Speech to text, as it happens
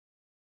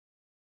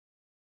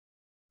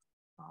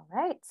All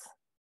right,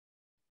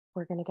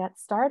 we're going to get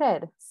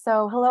started.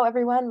 So hello,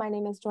 everyone. My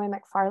name is Joy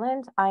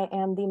McFarland. I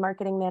am the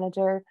marketing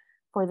manager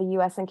for the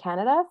US and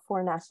Canada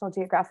for National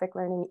Geographic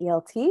Learning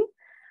ELT.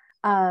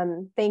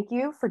 Thank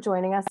you for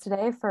joining us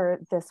today for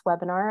this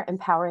webinar,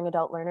 Empowering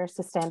Adult Learners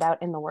to Stand Out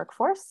in the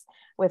Workforce,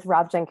 with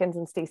Rob Jenkins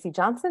and Staci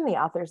Johnson,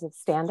 the authors of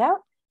Standout.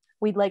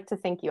 We'd like to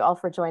thank you all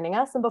for joining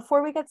us. And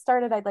before we get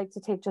started, I'd like to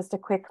take just a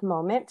quick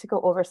moment to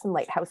go over some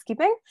light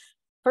housekeeping.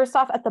 First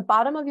off, at the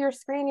bottom of your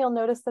screen, you'll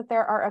notice that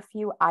there are a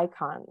few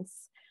icons.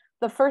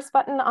 The first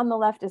button on the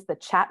left is the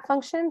chat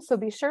function, so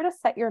be sure to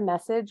set your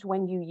message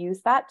when you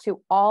use that to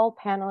all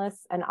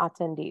panelists and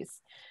attendees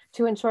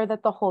to ensure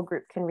that the whole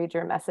group can read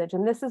your message.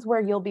 And this is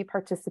where you'll be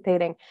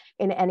participating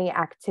in any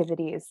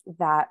activities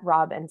that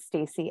Rob and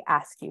Staci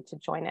ask you to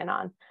join in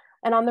on.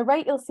 And on the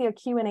right, you'll see a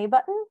Q&A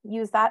button.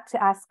 Use that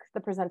to ask the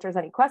presenters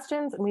any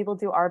questions, and we will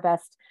do our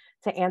best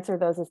to answer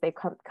those as they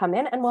come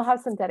in, and we'll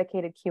have some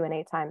dedicated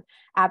Q&A time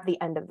at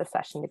the end of the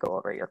session to go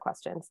over your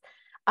questions.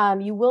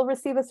 You will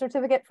receive a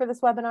certificate for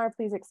this webinar.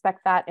 Please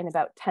expect that in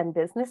about 10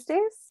 business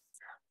days.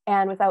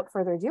 And without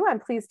further ado, I'm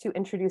pleased to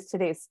introduce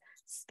today's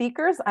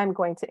speakers. I'm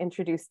going to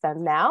introduce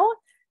them now.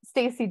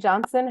 Staci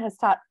Johnson has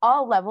taught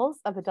all levels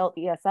of adult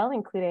ESL,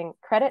 including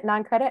credit,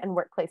 non-credit, and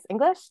workplace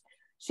English.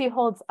 She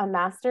holds a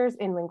master's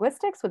in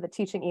linguistics with a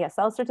teaching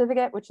ESL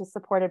certificate, which is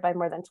supported by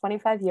more than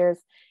 25 years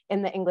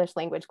in the English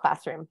language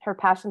classroom. Her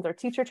passions are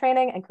teacher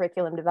training and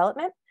curriculum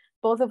development,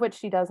 both of which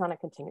she does on a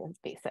continuous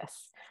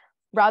basis.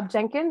 Rob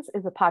Jenkins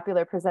is a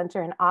popular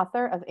presenter and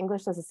author of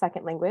English as a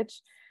Second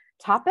Language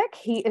topic.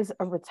 He is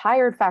a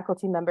retired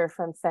faculty member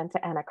from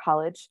Santa Ana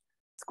College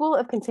School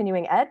of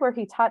Continuing Ed, where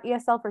he taught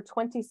ESL for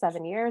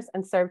 27 years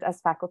and served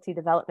as faculty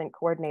development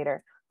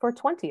coordinator for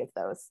 20 of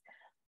those.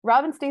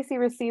 Rob and Staci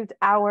received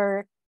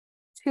our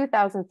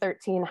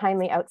 2013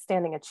 Heinle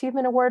Outstanding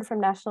Achievement Award from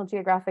National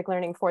Geographic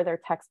Learning for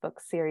their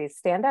textbook series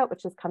Standout,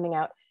 which is coming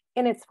out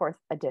in its 4th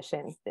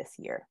edition this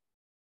year.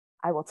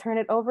 I will turn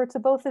it over to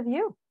both of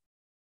you.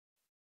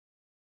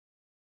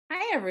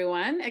 Hi,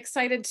 everyone.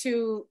 Excited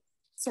to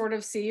sort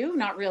of see you.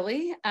 Not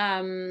really.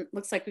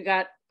 Looks like we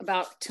got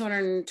about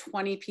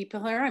 220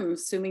 people here. I'm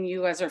assuming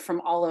you guys are from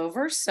all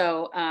over.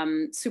 So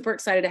super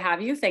excited to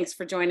have you. Thanks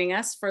for joining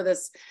us for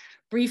this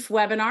brief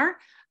webinar.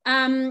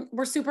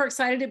 We're super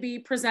excited to be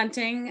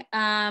presenting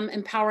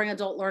Empowering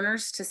Adult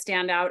Learners to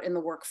Stand Out in the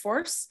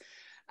Workforce.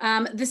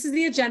 This is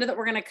the agenda that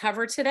we're going to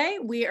cover today.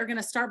 We are going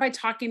to start by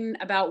talking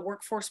about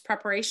workforce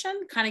preparation,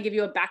 kind of give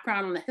you a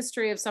background on the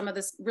history of some of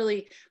this,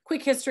 really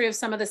quick history of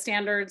some of the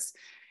standards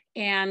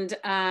and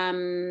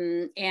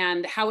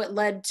how it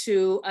led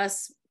to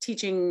us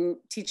teaching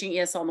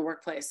ESL in the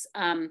workplace.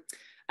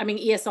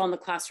 ESL in the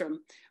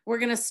classroom. We're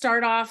going to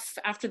start off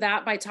after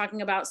that by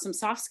talking about some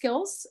soft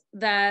skills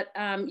that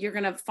you're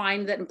going to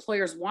find that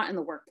employers want in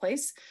the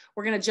workplace.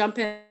 We're going to jump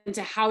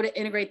into how to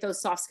integrate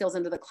those soft skills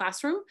into the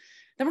classroom.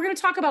 Then we're going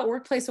to talk about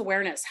workplace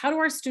awareness. How do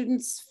our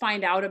students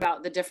find out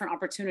about the different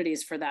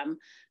opportunities for them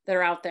that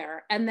are out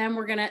there? And then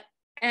we're going to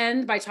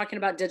end by talking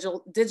about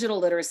digital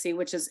literacy,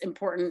 which is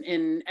important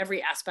in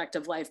every aspect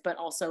of life, but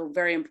also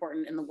very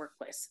important in the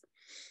workplace.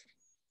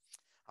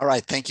 All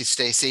right, thank you,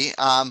 Staci.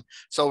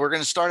 So we're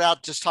going to start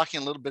out just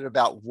talking a little bit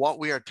about what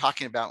we are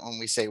talking about when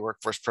we say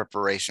workforce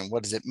preparation.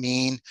 What does it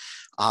mean?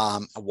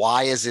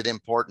 Why is it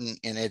important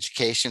in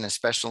education,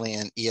 especially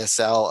in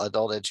ESL,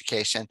 adult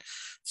education?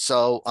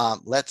 So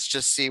let's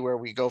just see where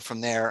we go from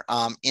there.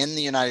 In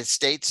the United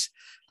States,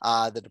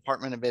 the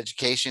Department of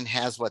Education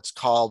has what's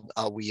called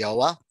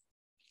WIOA,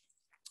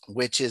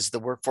 which is the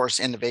Workforce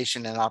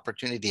Innovation and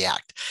Opportunity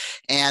Act.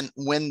 And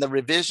when the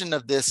revision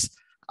of this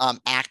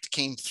act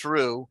came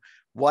through,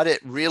 what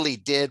it really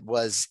did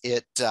was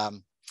it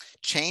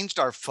changed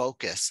our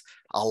focus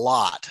a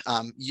lot.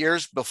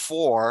 Years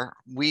before,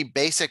 we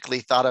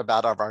basically thought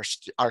about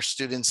our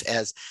students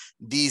as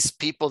these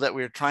people that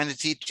we were trying to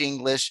teach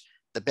English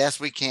the best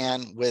we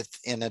can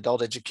in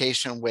adult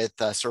education with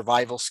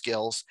survival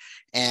skills,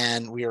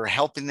 and we were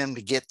helping them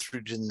to get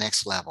through to the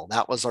next level.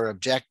 That was our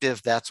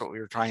objective. That's what we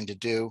were trying to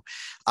do.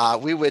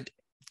 We would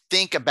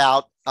think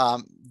about,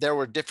 there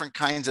were different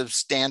kinds of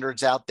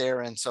standards out there,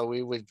 and so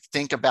we would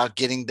think about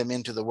getting them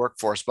into the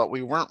workforce, but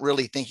we weren't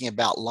really thinking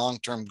about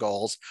long-term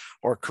goals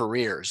or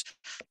careers.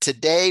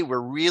 Today, we're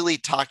really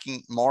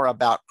talking more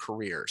about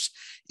careers.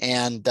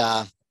 And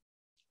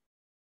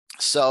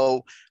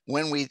so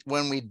when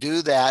we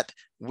do that,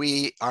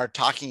 we are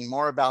talking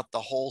more about the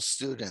whole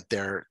student,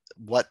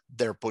 what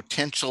their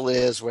potential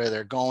is, where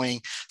they're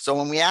going. So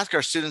when we ask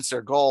our students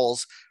their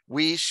goals,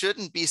 we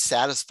shouldn't be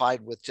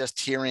satisfied with just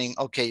hearing,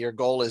 okay, your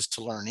goal is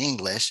to learn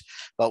English,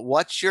 but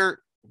what's your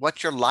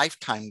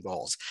lifetime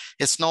goals?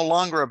 It's no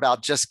longer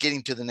about just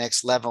getting to the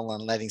next level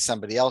and letting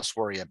somebody else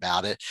worry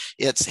about it.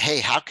 It's,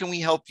 hey, how can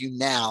we help you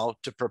now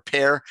to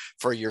prepare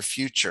for your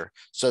future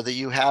so that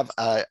you have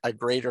a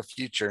greater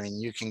future and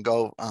you can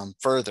go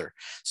further?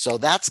 So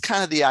that's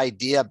kind of the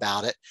idea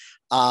about it.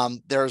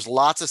 There's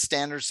lots of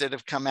standards that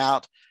have come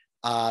out.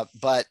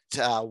 But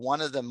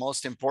one of the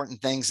most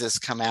important things that's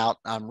come out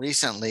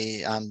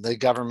recently, the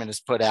government has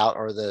put out,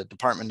 or the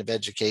Department of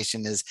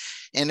Education, is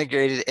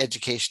integrated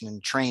education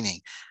and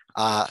training.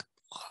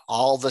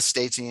 All the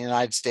states in the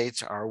United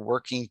States are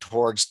working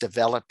towards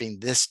developing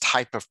this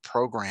type of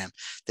program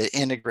that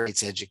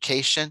integrates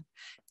education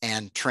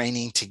and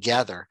training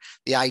together.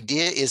 The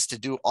idea is to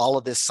do all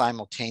of this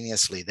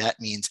simultaneously. That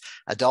means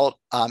adult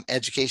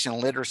education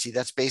and literacy.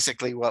 That's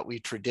basically what we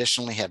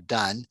traditionally have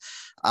done,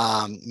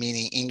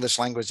 meaning English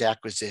language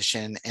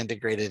acquisition,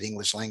 integrated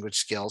English language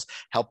skills,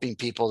 helping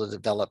people to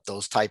develop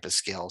those type of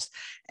skills.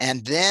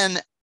 And then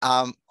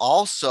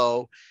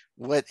also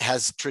what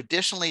has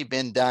traditionally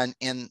been done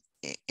in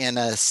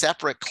a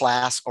separate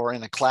class or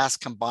in a class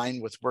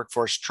combined with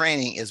workforce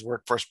training is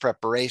workforce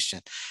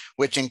preparation,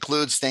 which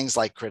includes things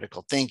like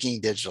critical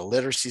thinking, digital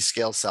literacy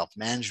skills,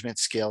 self-management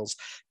skills,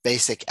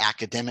 basic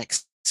academic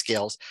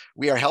skills.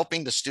 We are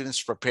helping the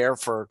students prepare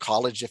for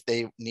college if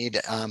they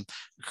need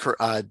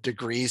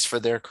degrees for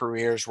their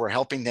careers. We're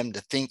helping them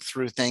to think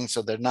through things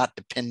so they're not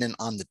dependent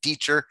on the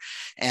teacher,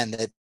 and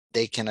that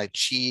they can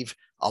achieve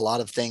a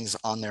lot of things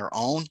on their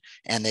own,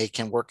 and they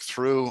can work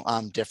through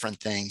different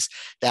things.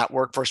 That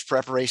workforce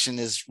preparation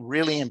is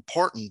really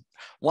important.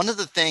 One of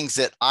the things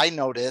that I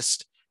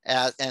noticed,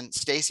 and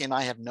Staci and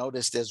I have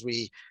noticed as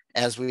we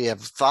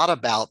have thought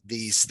about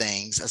these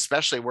things,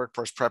 especially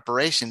workforce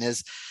preparation,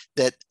 is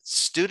that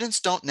students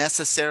don't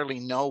necessarily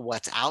know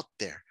what's out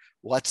there,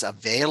 what's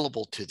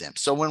available to them.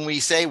 So when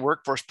we say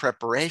workforce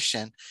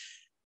preparation,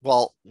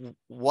 well,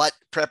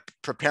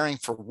 preparing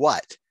for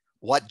what?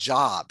 What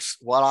jobs,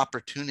 what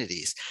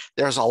opportunities?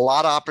 There's a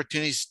lot of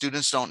opportunities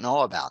students don't know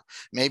about.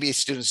 Maybe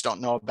students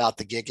don't know about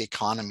the gig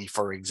economy,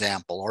 for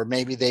example, or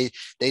maybe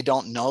they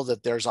don't know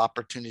that there's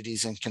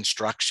opportunities in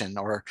construction,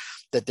 or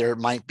that there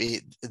might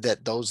be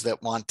that those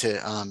that want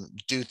to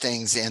do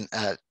things in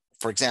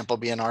for example,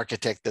 be an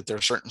architect, that there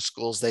are certain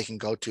schools they can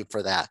go to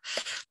for that.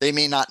 They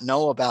may not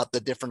know about the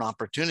different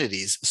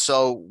opportunities.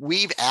 So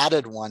we've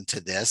added one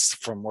to this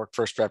from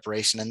workforce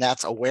preparation, and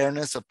that's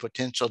awareness of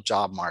potential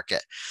job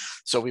market.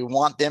 So we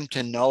want them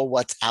to know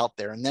what's out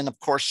there. And then of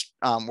course,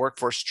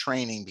 workforce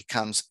training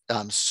becomes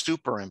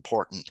super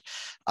important.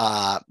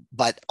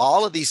 But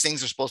all of these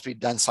things are supposed to be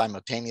done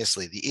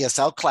simultaneously. The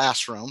ESL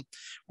classroom,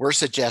 we're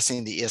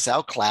suggesting the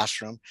ESL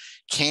classroom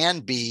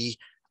can be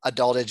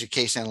adult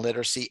education and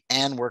literacy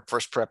and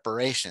workforce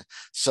preparation,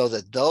 so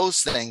that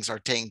those things are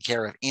taken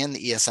care of in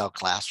the ESL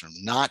classroom,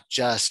 not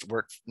just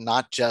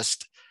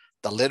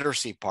the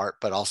literacy part,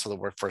 but also the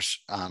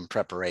workforce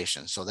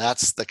preparation. So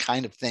that's the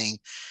kind of thing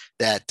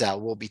that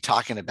we'll be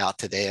talking about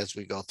today as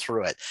we go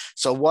through it.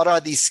 So what are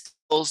these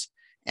skills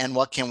and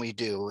what can we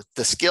do?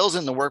 The skills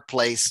in the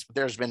workplace,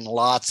 there's been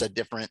lots of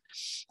different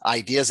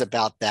ideas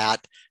about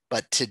that,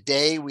 but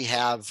today we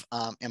have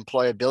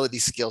employability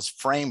skills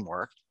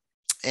framework.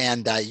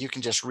 And you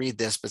can just read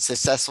this, but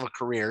successful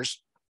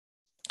careers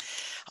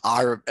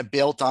are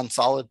built on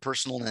solid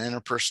personal and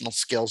interpersonal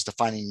skills,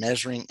 defining,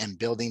 measuring, and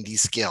building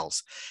these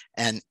skills,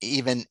 and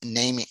even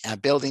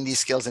building these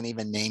skills and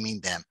even naming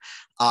them.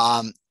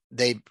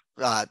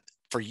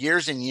 For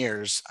years and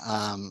years,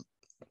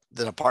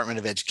 the Department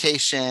of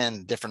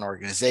Education, different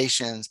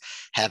organizations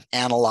have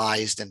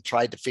analyzed and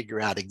tried to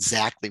figure out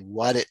exactly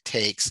what it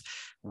takes,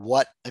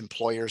 what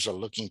employers are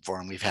looking for.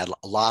 And we've had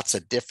lots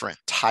of different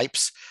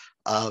types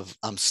of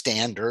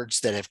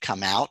standards that have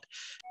come out,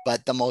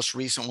 but the most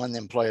recent one, the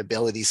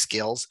employability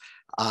skills,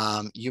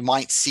 you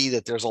might see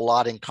that there's a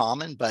lot in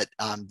common, but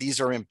these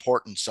are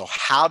important. So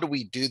how do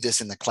we do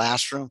this in the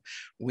classroom?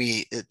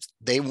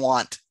 They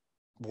want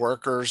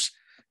workers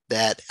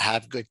that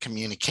have good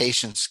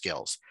communication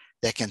skills,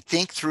 that can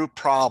think through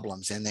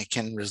problems, and they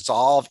can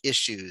resolve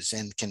issues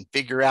and can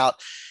figure out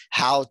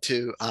how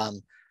to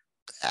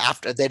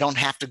after they don't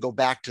have to go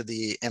back to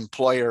the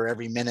employer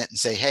every minute and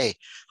say, hey,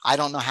 I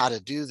don't know how to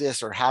do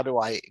this, or how do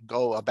I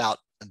go about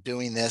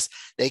doing this.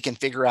 They can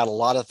figure out a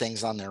lot of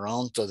things on their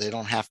own, so they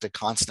don't have to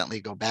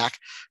constantly go back.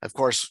 Of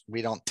course,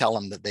 we don't tell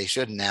them that they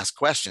shouldn't ask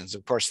questions.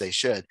 Of course they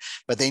should,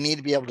 but they need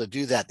to be able to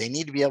do that. They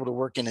need to be able to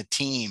work in a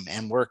team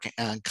and work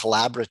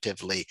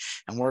collaboratively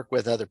and work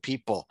with other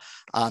people.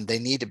 They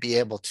need to be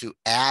able to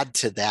add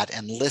to that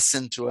and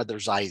listen to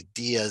others'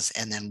 ideas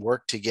and then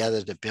work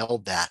together to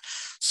build that.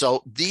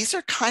 So these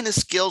are kind of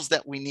skills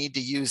that we need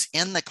to use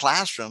in the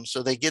classroom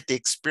so they get the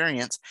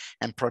experience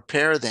and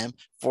prepare them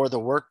for the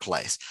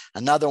workplace.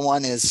 Another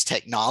one is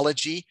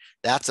technology.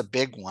 That's a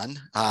big one.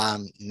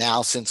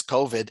 Now, since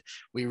COVID,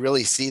 we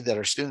really see that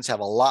our students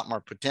have a lot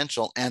more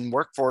potential, and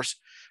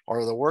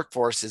the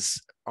workplace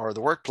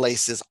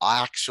is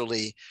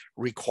actually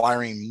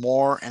requiring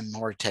more and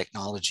more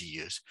technology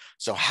use.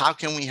 So how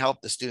can we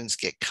help the students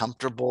get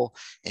comfortable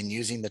in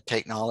using the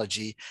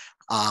technology,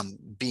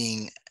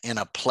 being in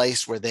a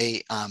place where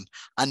they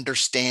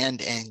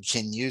understand and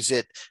can use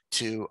it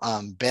to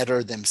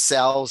better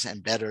themselves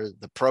and better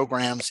the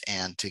programs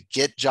and to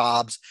get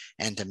jobs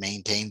and to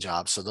maintain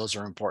jobs. So those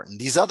are important.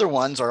 These other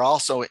ones are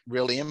also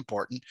really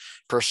important: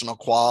 personal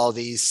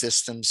qualities,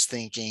 systems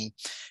thinking,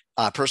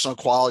 Personal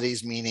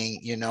qualities, meaning,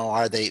 you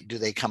know, do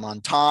they come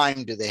on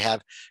time? Do they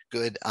have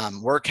good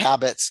work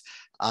habits?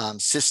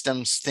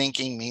 Systems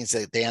thinking means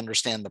that they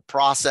understand the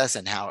process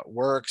and how it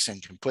works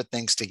and can put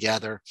things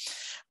together.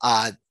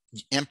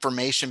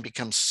 Information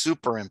becomes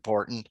super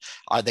important.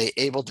 Are they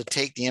able to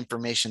take the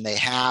information they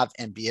have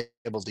and be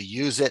able to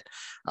use it?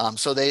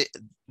 So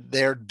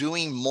they're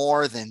doing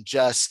more than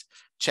just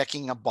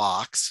checking a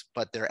box,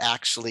 but they're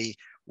actually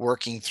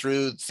working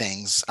through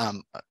things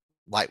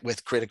like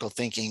with critical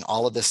thinking.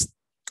 All of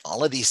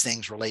these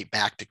things relate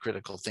back to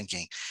critical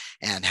thinking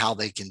and how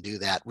they can do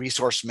that.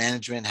 Resource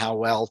management, how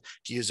well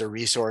to use a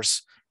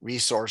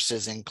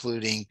resources,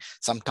 including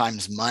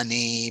sometimes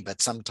money,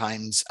 but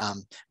sometimes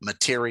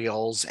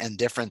materials and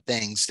different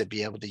things to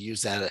be able to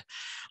use that.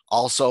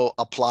 Also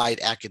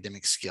applied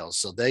academic skills.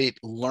 So they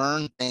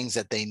learn things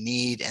that they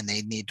need and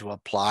they need to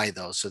apply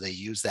those. So they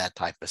use that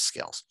type of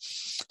skills.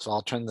 So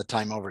I'll turn the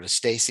time over to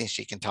Staci and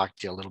she can talk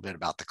to you a little bit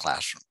about the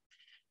classroom.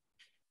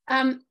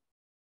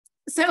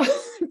 So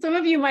some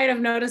of you might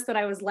have noticed that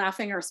I was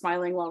laughing or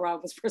smiling while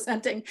Rob was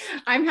presenting.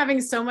 I'm having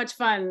so much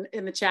fun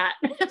in the chat.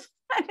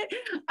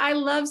 I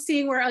love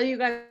seeing where all you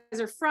guys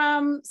are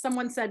from.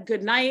 Someone said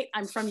good night.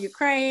 I'm from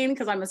Ukraine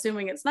because I'm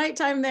assuming it's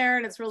nighttime there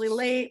and it's really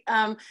late.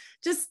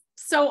 Just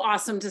so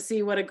awesome to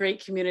see what a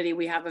great community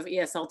we have of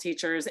ESL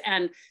teachers.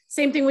 And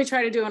same thing we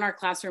try to do in our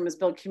classroom is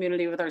build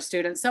community with our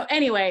students. So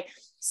anyway,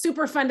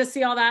 super fun to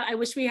see all that. I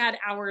wish we had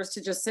hours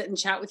to just sit and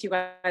chat with you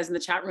guys in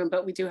the chat room,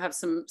 but we do have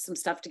some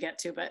stuff to get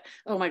to. But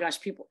oh my gosh,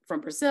 people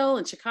from Brazil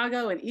and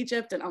Chicago and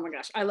Egypt, and oh my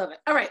gosh, I love it.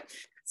 All right,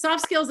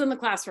 soft skills in the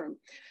classroom.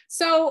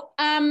 So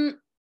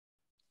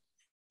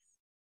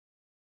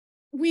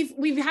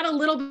we've had a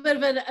little bit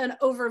of an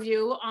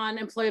overview on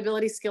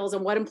employability skills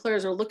and what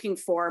employers are looking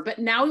for, but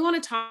now we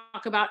want to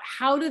talk about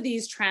how do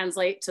these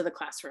translate to the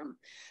classroom.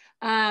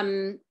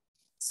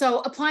 So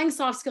applying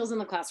soft skills in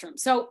the classroom.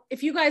 So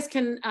if you guys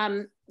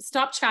can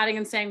stop chatting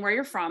and saying where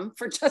you're from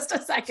for just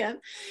a second,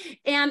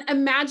 and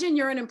imagine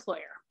you're an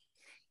employer.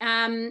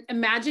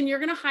 Imagine you're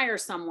going to hire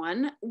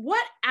someone.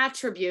 What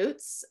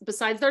attributes,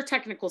 besides their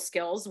technical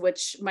skills,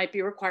 which might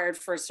be required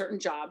for a certain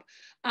job,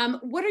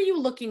 what are you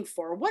looking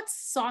for? What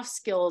soft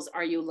skills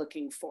are you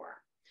looking for?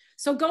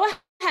 So go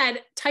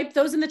ahead, type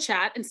those in the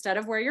chat instead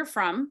of where you're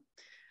from.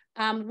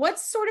 What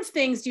sort of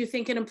things do you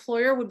think an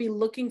employer would be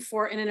looking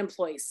for in an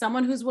employee?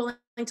 Someone who's willing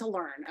to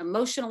learn,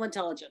 emotional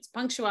intelligence,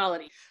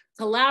 punctuality,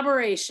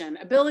 collaboration,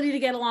 ability to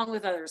get along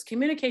with others,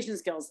 communication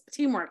skills,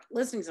 teamwork,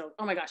 listening skills.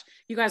 Oh my gosh,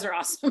 you guys are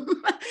awesome.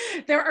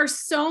 There are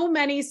so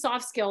many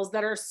soft skills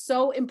that are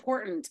so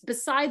important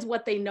besides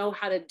what they know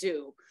how to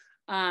do.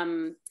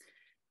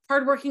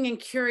 Hardworking and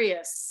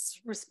curious,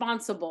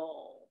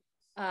 responsible,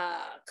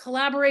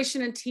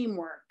 collaboration and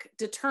teamwork,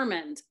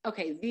 determined.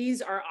 Okay,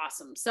 these are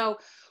awesome. So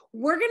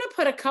we're going to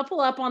put a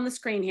couple up on the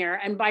screen here,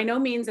 and by no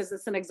means is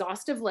this an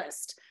exhaustive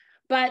list.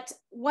 But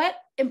what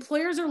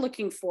employers are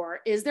looking for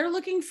is they're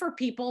looking for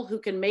people who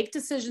can make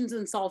decisions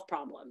and solve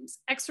problems,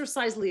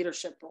 exercise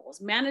leadership roles,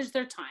 manage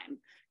their time,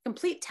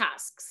 complete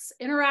tasks,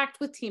 interact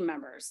with team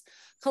members,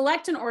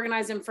 collect and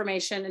organize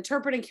information,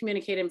 interpret and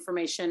communicate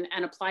information,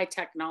 and apply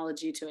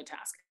technology to a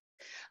task.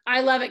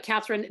 I love it,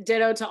 Catherine.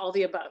 Ditto to all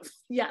the above.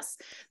 Yes,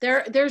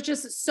 there's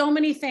just so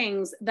many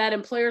things that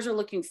employers are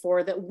looking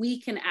for that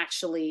we can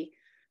actually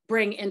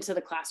bring into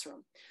the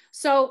classroom.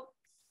 So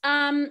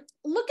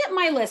look at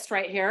my list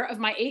right here of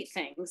my 8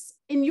 things.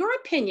 In your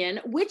opinion,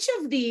 which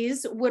of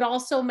these would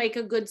also make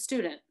a good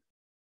student?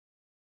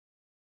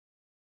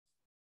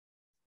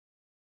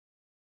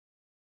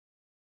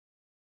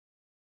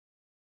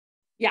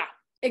 Yeah,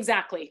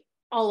 exactly.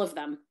 All of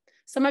them.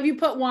 Some of you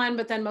put one,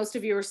 but then most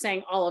of you are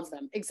saying all of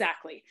them.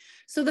 Exactly.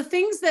 So the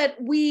things that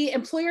we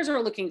employers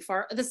are looking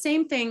for are the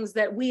same things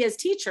that we as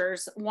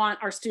teachers want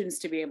our students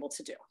to be able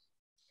to do.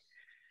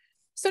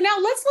 So now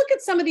let's look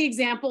at some of the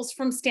examples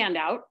from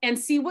Standout and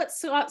see what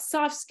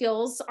soft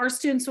skills our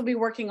students will be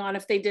working on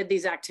if they did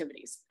these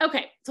activities.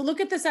 Okay, so look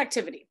at this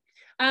activity.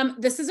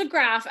 This is a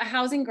graph, a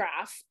housing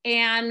graph,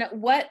 and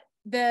what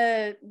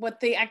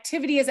the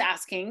activity is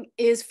asking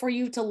is for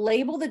you to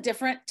label the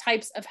different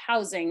types of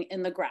housing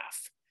in the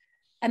graph.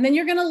 And then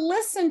you're going to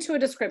listen to a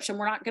description.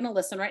 We're not going to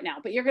listen right now,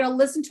 but you're going to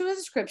listen to a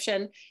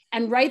description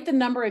and write the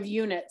number of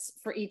units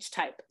for each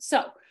type.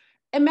 So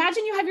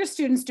imagine you have your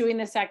students doing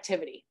this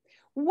activity.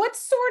 What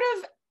sort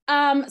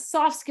of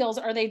soft skills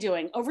are they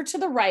doing? Over to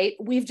the right,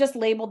 we've just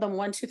labeled them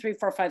 1, 2, 3,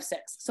 4, 5,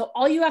 6. So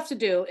all you have to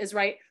do is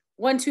write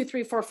 1, 2,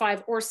 3, 4,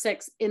 5, or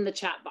 6 in the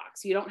chat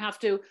box. You don't have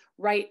to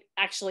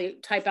actually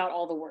type out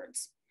all the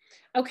words.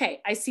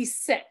 Okay, I see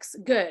 6.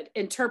 Good.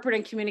 Interpret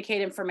and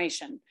communicate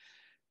information.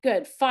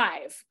 Good.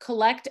 5,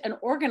 collect and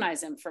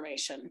organize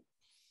information.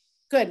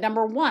 Good.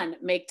 Number 1,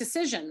 make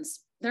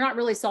decisions. They're not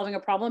really solving a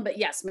problem, but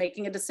yes,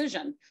 making a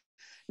decision.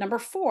 Number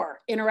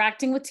 4,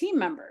 interacting with team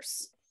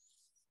members.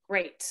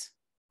 Great.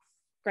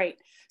 Great.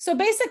 So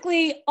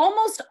basically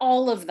almost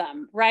all of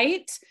them,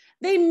 right?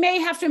 They may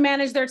have to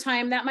manage their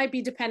time. That might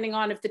be depending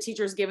on if the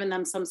teacher's given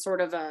them some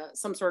sort of a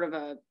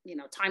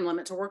time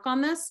limit to work on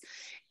this.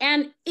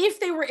 And if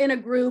they were in a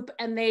group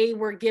and they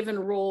were given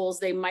roles,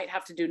 they might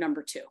have to do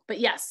number 2. But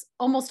yes,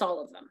 almost all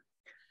of them.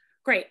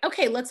 Great.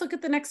 Okay, let's look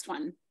at the next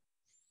one.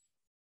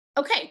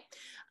 Okay.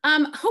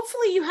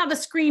 Hopefully you have a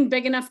screen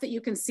big enough that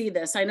you can see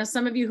this. I know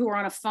some of you who are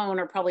on a phone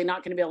are probably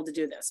not going to be able to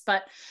do this,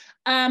 but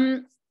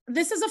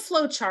this is a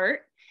flow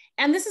chart.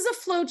 And this is a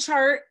flow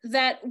chart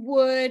that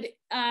would,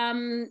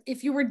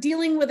 if you were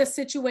dealing with a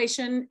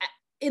situation,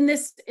 in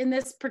this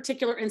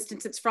particular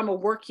instance, it's from a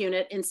work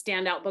unit in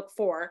Standout Book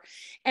 4.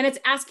 And it's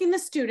asking the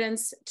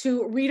students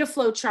to read a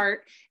flow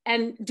chart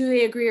and do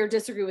they agree or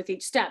disagree with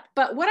each step.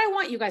 But what I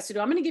want you guys to do,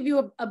 I'm going to give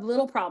you a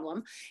little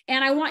problem.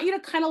 And I want you to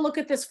kind of look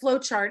at this flow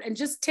chart and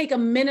just take a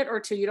minute or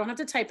two. You don't have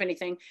to type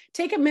anything.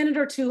 Take a minute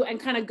or two and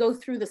kind of go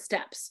through the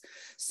steps.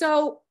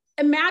 So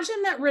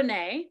imagine that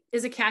Renee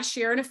is a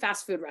cashier in a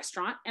fast food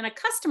restaurant and a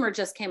customer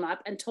just came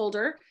up and told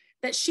her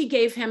that she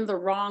gave him the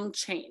wrong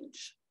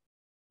change.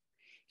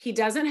 He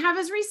doesn't have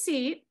his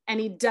receipt and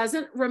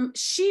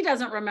she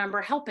doesn't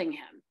remember helping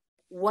him.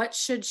 What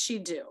should she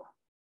do?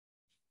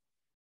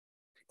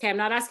 Okay, I'm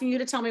not asking you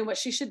to tell me what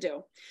she should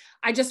do.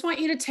 I just want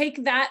you to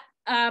take that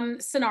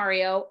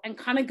scenario and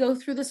kind of go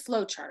through this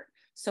flow chart.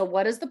 So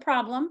what is the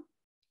problem?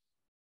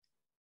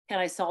 Can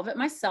I solve it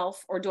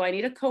myself or do I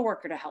need a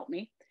coworker to help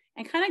me?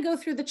 And kind of go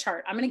through the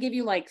chart. I'm going to give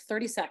you like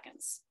 30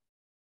 seconds.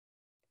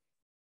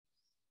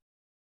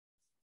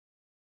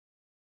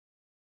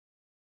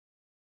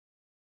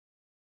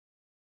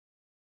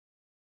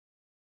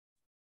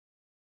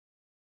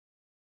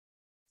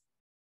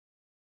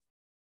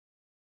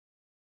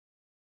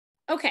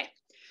 Okay,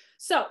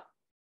 so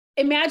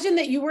imagine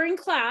that you were in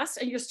class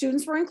and your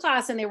students were in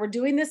class and they were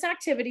doing this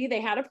activity.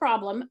 They had a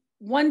problem.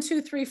 1,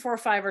 2, 3, 4,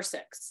 5, or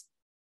 6.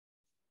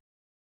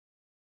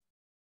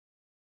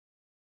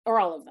 Or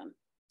all of them.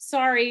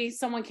 Sorry,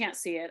 someone can't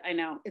see it. I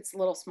know it's a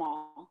little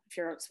small,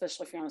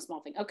 especially if you're on a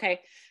small thing.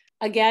 Okay,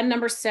 again,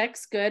 number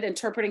 6, good.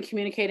 Interpret and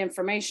communicate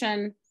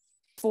information.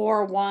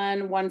 4,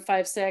 1, 1,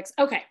 5, 6.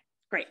 Okay,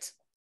 great,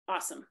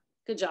 awesome,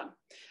 good job.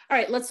 All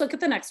right, let's look at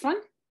the next one.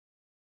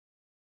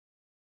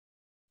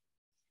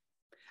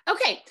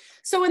 Okay,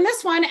 so in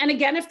this one, and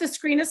again, if the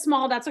screen is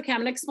small, that's okay, I'm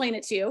gonna explain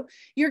it to you.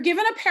 You're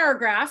given a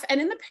paragraph, and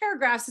in the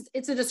paragraphs,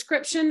 it's a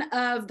description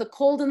of the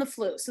cold and the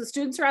flu. So the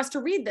students are asked to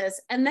read this,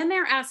 and then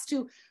they're asked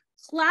to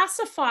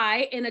classify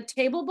in a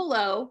table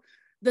below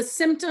the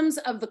symptoms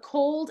of the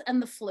cold and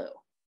the flu,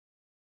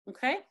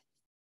 okay?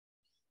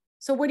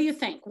 So what do you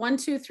think? 1,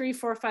 2, 3,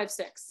 4, 5,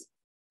 6.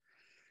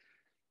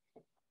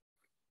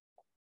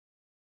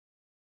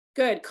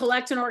 Good,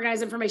 collect and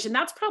organize information.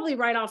 That's probably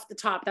right off the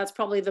top. That's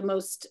probably the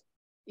most,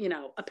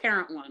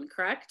 apparent one,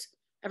 correct?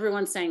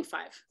 Everyone's saying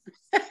 5.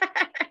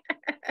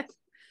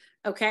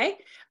 Okay,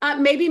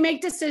 maybe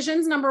make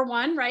decisions, number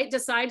 1, right?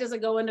 Decide, does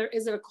it go under,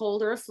 is it a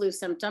cold or a flu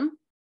symptom?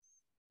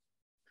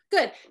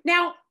 Good,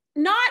 now,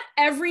 not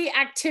every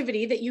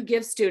activity that you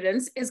give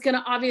students is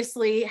gonna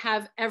obviously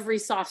have every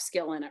soft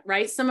skill in it,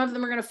 right? Some of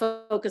them are gonna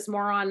focus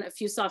more on a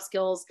few soft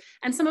skills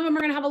and some of them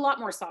are gonna have a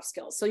lot more soft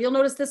skills. So you'll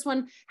notice this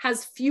one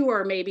has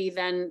fewer maybe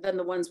than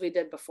the ones we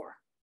did before.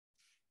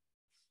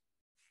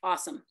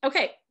 Awesome.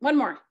 Okay, one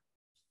more.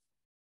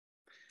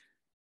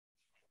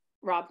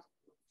 Rob.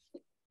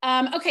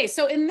 Okay,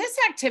 so in this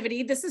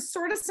activity, this is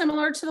sort of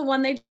similar to the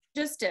one they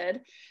just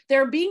did.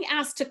 They're being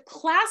asked to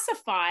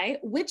classify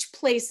which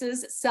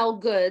places sell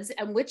goods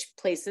and which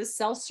places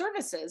sell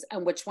services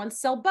and which ones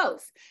sell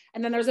both.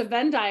 And then there's a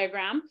Venn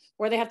diagram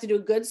where they have to do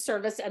goods,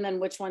 service, and then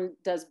which one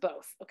does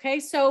both.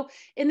 Okay, so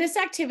in this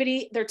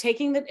activity, they're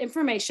taking the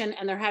information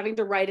and they're having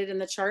to write it in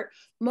the chart.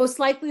 Most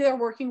likely they're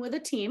working with a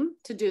team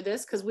to do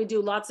this because we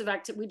do lots of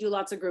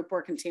group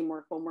work and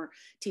teamwork when we're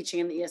teaching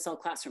in the ESL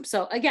classroom.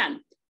 So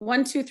again,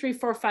 1, 2, 3,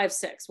 4, 5,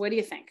 6. What do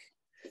you think?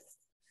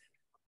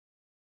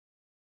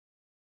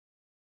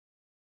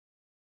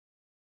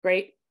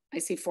 Great. I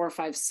see 4,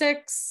 5,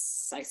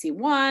 6. I see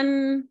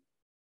 1.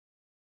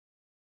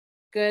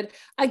 Good.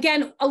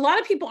 Again, a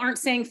lot of people aren't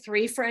saying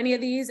 3 for any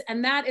of these,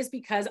 and that is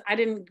because I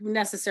didn't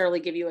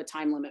necessarily give you a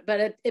time limit.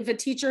 But if a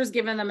teacher has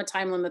given them a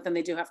time limit, then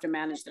they do have to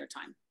manage their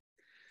time.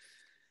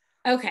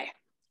 Okay.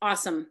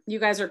 Awesome. You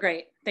guys are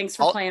great. Thanks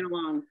for playing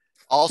along.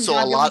 Also,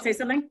 John, you want to say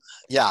something?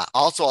 Yeah.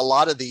 Also, a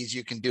lot of these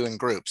you can do in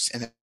groups,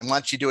 and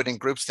once you do it in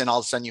groups, then all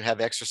of a sudden you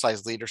have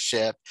exercise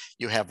leadership.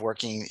 You have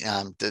working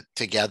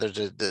together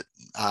to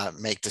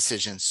make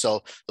decisions.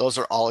 So those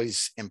are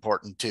always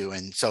important too.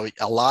 And so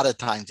a lot of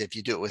times, if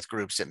you do it with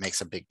groups, it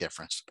makes a big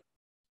difference.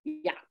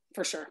 Yeah,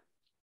 for sure.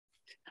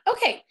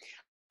 Okay.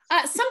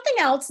 Something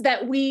else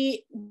that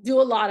we do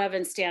a lot of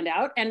in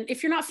Standout, and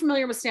if you're not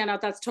familiar with Standout,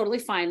 that's totally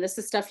fine. This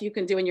is stuff you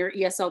can do in your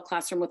ESL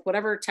classroom with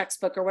whatever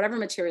textbook or whatever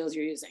materials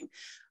you're using.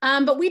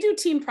 But we do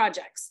team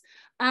projects,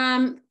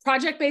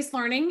 project-based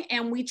learning,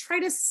 and we try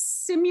to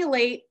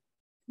simulate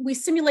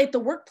the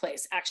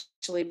workplace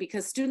actually,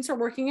 because students are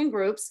working in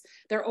groups.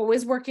 They're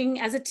always working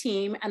as a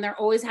team and they're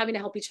always having to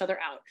help each other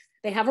out.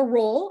 They have a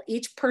role.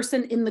 Each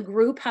person in the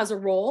group has a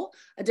role,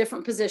 a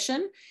different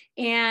position,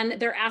 and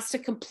they're asked to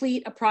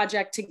complete a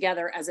project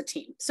together as a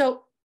team.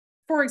 So,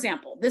 for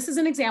example, this is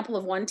an example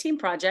of one team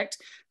project,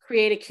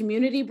 create a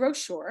community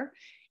brochure.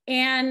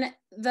 And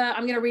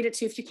I'm going to read it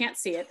to you if you can't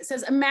see it. It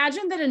says,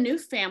 imagine that a new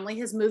family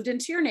has moved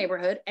into your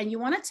neighborhood and you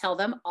want to tell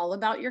them all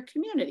about your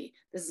community.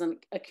 This is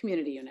a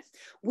community unit.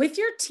 With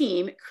your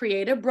team,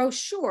 create a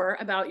brochure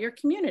about your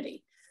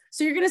community.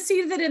 So you're going to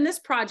see that in this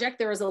project,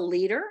 there is a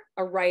leader,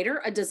 a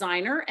writer, a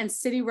designer, and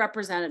city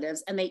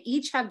representatives, and they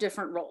each have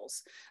different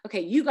roles.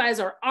 Okay, you guys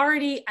are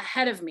already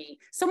ahead of me.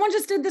 Someone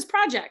just did this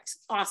project.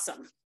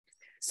 Awesome.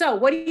 So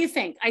what do you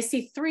think? I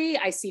see 3,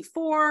 I see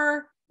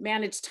 4,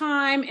 manage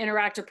time,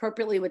 interact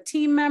appropriately with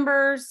team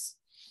members.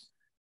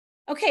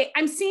 Okay,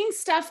 I'm seeing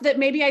stuff that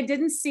maybe I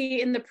didn't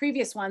see in the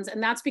previous ones,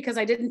 and that's because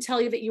I didn't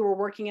tell you that you were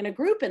working in a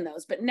group in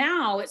those, but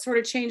now it sort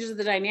of changes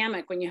the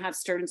dynamic when you have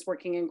students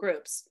working in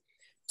groups.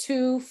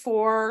 2,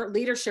 4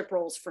 leadership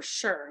roles for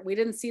sure. We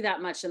didn't see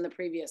that much in the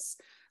previous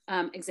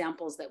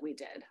examples that we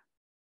did.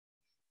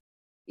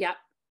 Yep,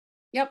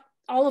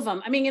 all of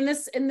them. I mean,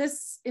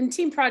 in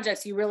team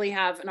projects, you really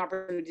have an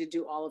opportunity to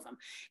do all of them.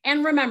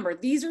 And remember,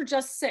 these are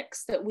just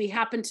 6 that we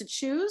happen to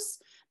choose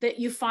that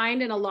you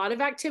find in a lot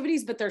of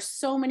activities, but there's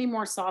so many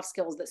more soft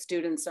skills that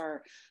students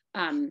are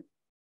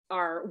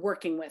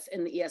working with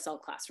in the ESL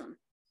classroom.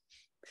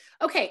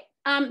 Okay,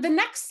 the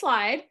next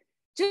slide,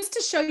 just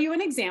to show you an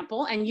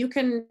example, and you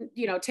can,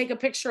 take a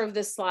picture of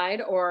this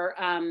slide or,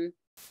 oh,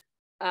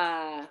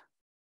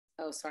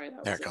 sorry.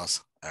 There it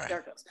goes. All right. There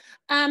it goes.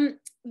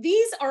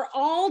 These are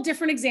all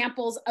different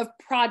examples of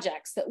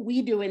projects that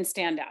we do in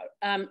Standout.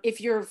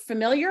 If you're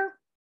familiar,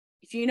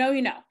 if you know,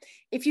 you know.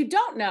 If you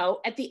don't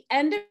know, at the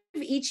end of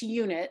each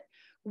unit,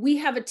 we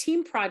have a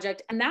team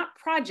project, and that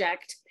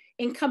project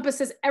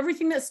encompasses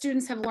everything that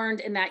students have learned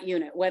in that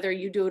unit, whether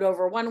you do it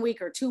over 1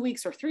 week or 2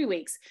 weeks or 3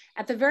 weeks.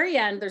 At the very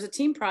end, there's a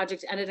team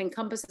project and it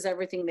encompasses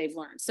everything they've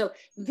learned. So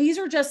these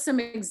are just some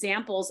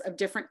examples of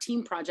different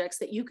team projects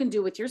that you can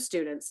do with your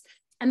students.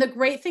 And the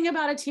great thing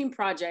about a team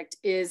project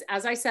is,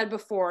 as I said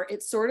before,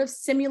 it sort of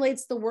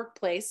simulates the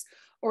workplace,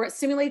 or it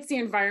simulates the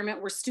environment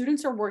where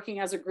students are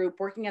working as a group,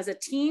 working as a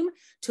team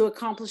to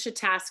accomplish a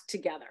task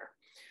together.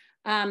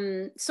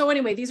 So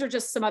anyway, these are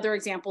just some other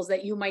examples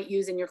that you might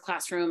use in your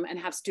classroom and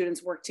have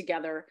students work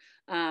together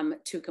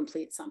to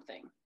complete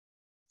something.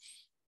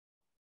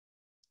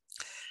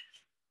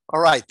 All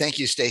right, thank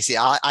you, Staci.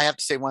 I have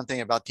to say one thing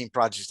about team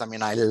projects. I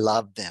mean, I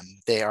love them.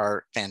 They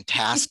are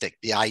fantastic.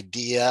 The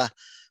idea,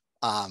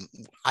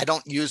 I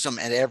don't use them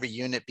at every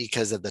unit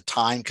because of the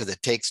time, because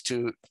it takes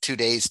two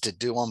days to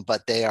do them,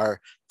 but they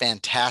are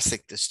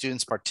fantastic. The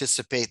students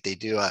participate. They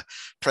do a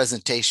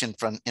presentation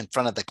in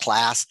front of the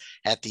class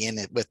at the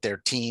end with their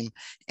team.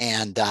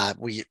 And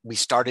we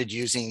started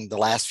using, the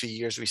last few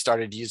years, we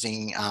started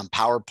using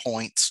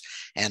PowerPoints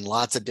and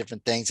lots of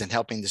different things, and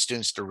helping the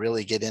students to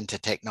really get into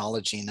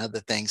technology and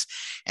other things.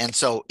 And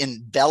so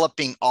in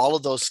developing all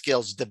of those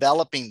skills,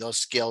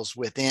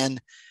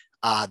 within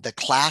the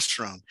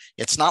classroom,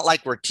 it's not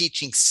like we're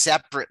teaching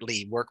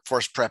separately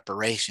workforce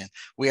preparation.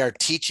 We are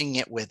teaching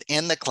it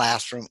within the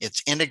classroom.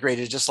 It's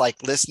integrated, just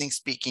like listening,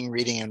 speaking,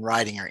 reading, and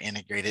writing are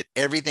integrated.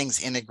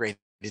 Everything's integrated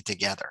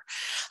together.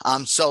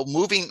 So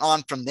moving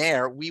on from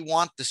there, we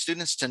want the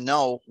students to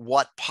know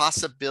what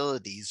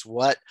possibilities,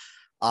 what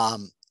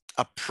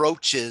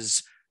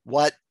approaches,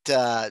 what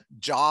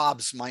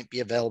jobs might be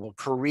available,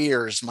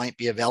 careers might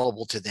be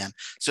available to them,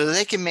 so that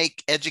they can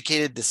make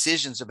educated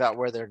decisions about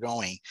where they're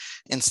going,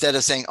 instead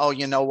of saying, oh,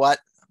 you know what,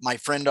 my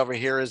friend over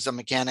here is a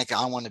mechanic,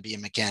 I want to be a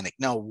mechanic.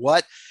 No,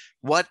 what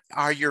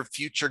are your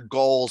future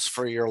goals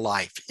for your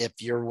life? If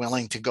you're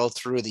willing to go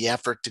through the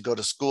effort to go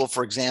to school,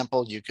 for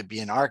example, you could be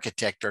an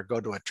architect or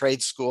go to a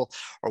trade school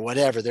or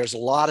whatever. There's a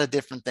lot of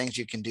different things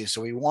you can do.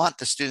 So we want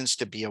the students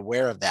to be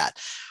aware of that.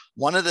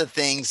 One of the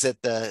things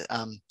that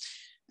the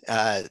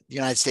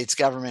United States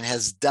government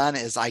has done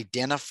is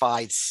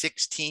identified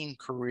 16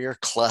 career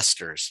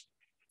clusters.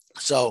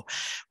 So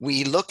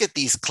we look at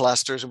these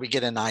clusters and we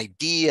get an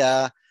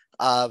idea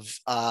of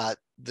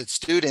the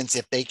students,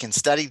 if they can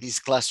study these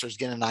clusters,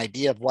 get an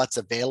idea of what's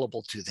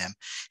available to them.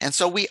 And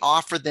so we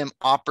offer them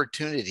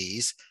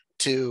opportunities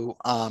to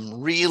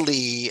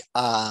really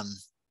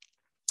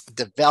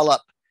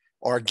develop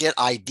or get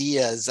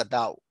ideas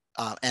about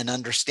and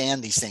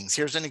understand these things.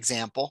 Here's an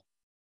example.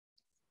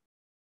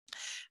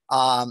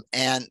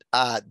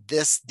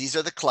 These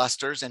are the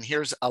clusters, and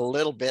here's a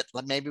little bit.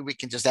 Maybe we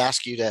can just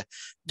ask you to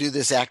do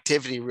this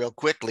activity real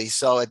quickly.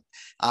 So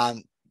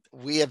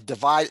we have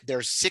divided,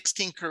 there's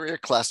 16 career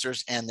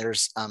clusters, and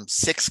there's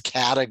 6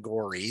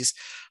 categories,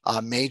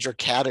 major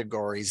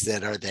categories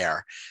that are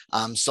there.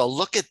 So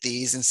look at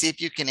these and see if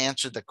you can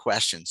answer the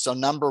question. So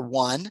number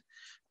 1,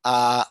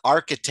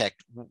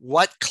 architect.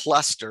 What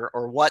cluster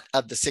or what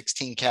of the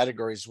 16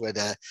 categories would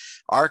an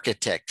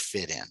architect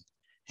fit in?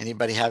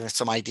 Anybody having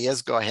some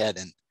ideas? Go ahead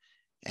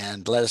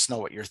and let us know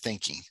what you're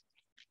thinking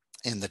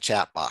in the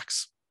chat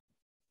box.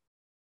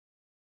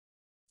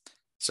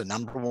 So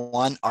number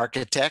 1,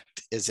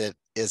 architect. Is it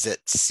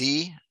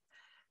C,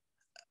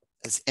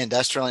 It's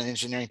industrial and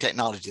engineering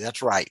technology.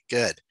 That's right.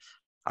 Good.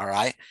 All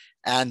right.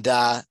 And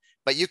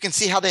but you can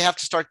see how they have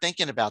to start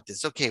thinking about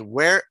this. Okay,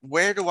 where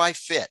do I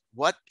fit?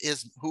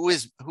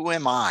 Who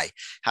am I?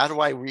 How do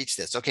I reach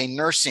this? Okay,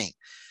 nursing.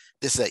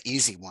 This is an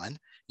easy one.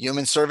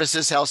 Human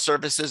services, health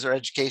services, or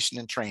education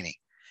and training.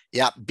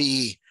 Yeah,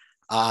 B.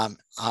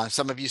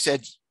 Some of you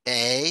said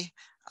A,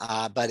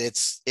 but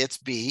it's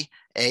B.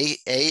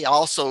 A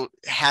also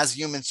has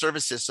human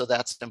services, so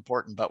that's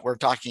important, but we're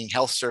talking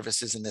health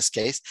services in this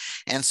case.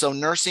 And so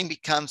nursing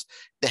becomes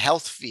the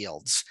health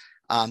fields.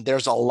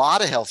 There's a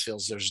lot of health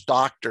fields. There's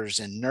doctors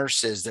and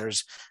nurses.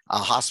 There's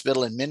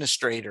hospital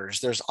administrators.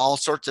 There's all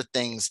sorts of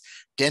things,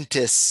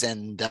 dentists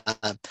and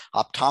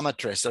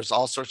optometrists. There's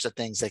all sorts of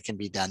things that can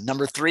be done.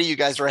 Number 3, you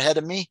guys are ahead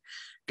of me.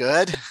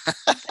 Good.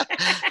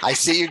 I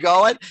see you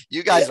going.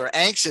 You guys are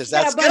anxious.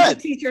 That's good. A bunch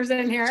of teachers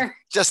in here.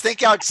 Just think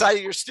how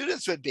excited your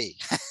students would be.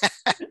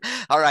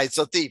 All right.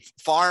 So thief,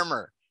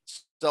 farmer.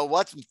 So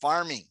what's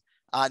farming?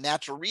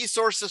 Natural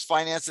resources,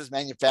 finances,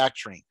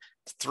 manufacturing.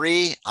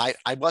 3, I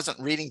wasn't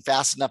reading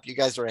fast enough. You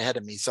guys are ahead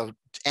of me. So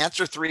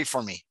answer 3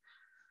 for me.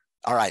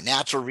 All right.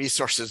 Natural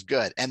resources.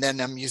 Good. And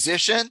then a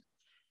musician,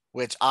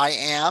 which I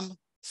am.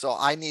 So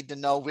I need to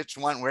know which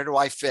one, where do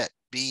I fit?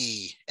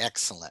 B.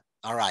 Excellent.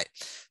 All right.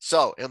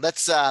 So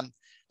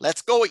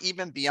let's go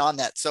even beyond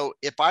that. So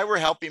if I were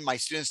helping my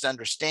students to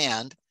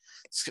understand,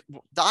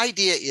 the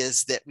idea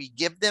is that we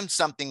give them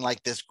something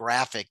like this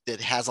graphic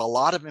that has a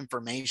lot of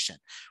information.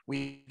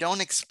 We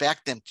don't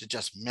expect them to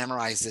just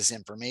memorize this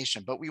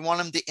information, but we want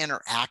them to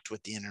interact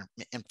with the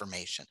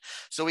information.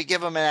 So we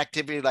give them an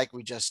activity like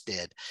we just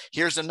did.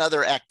 Here's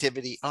another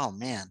activity. Oh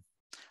man,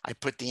 I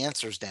put the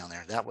answers down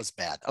there. That was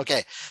bad.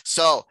 Okay.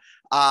 So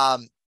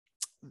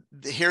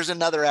here's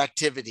another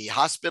activity: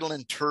 hospital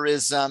and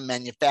tourism,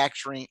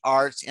 manufacturing,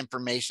 arts,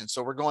 information.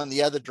 So we're going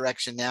the other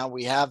direction now.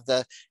 We have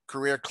the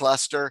career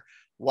cluster.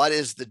 What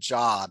is the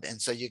job?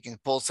 And so you can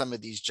pull some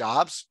of these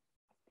jobs.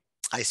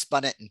 I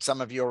spun it and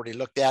some of you already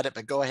looked at it,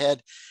 but go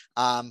ahead.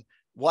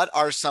 What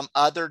are some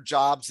other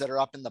jobs that are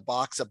up in the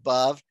box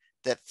above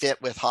that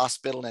fit with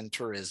hospital and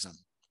tourism?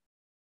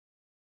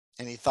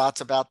 Any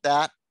thoughts about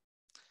that?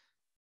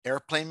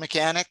 Airplane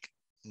mechanic?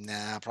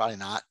 Nah, probably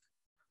not.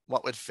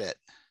 What would fit?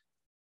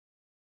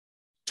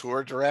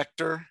 Tour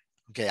director.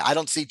 Okay, I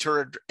don't see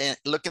tour.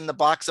 Look in the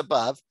box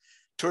above.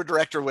 Tour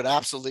director would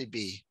absolutely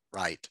be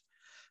right.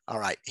 All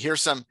right,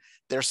 there's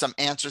some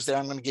answers there.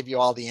 I'm going to give you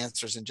all the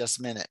answers in just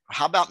a minute.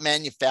 How about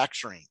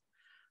manufacturing?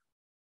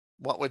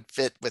 What would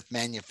fit with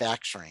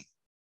manufacturing?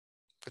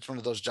 Which one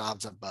of those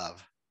jobs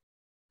above?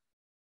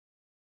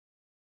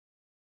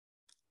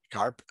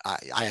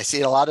 I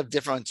see a lot of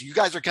different ones. You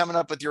guys are coming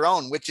up with your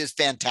own, which is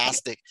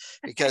fantastic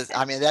because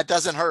I mean, that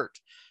doesn't hurt.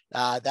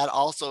 That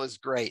also is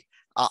great.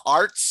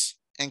 Arts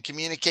and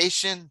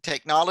communication,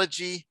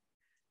 technology,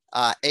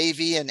 AV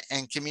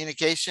and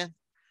communication.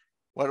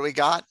 What do we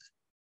got?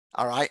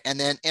 All right. And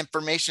then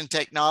information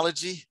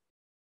technology.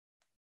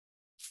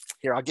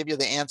 Here, I'll give you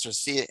the answers.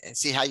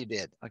 See how you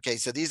did. Okay.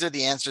 So these are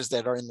the answers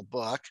that are in the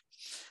book.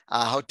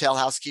 Hotel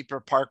housekeeper,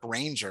 park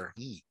ranger,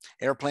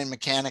 airplane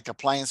mechanic,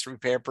 appliance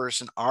repair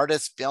person,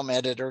 artist, film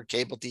editor,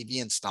 cable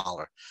TV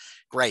installer.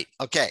 Great.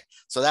 Okay.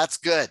 So that's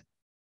good.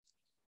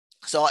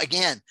 So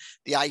again,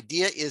 the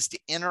idea is to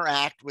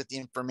interact with the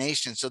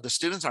information. So the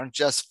students aren't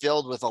just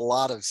filled with a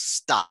lot of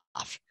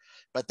stuff,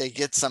 but they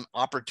get some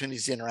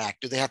opportunities to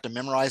interact. Do they have to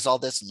memorize all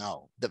this?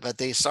 No, but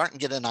they start to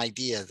get an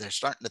idea. They're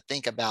starting to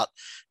think about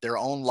their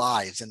own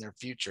lives and their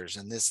futures,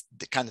 and this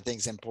the kind of thing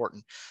is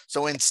important.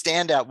 So in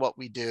Standout, what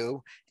we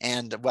do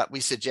and what we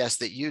suggest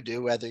that you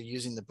do, whether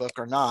using the book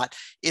or not,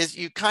 is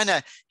you kind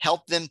of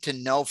help them to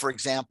know, for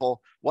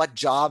example, what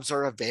jobs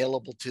are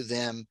available to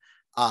them.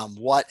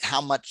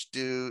 How much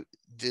do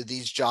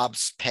these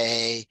jobs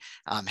pay?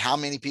 How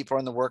many people are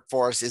in the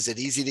workforce? Is it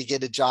easy to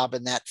get a job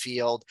in that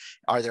field?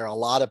 Are there a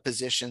lot of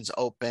positions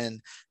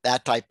open?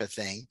 That type of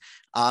thing.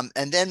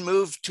 And then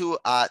move to,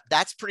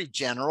 that's pretty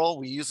general.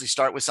 We usually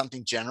start with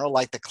something general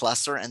like the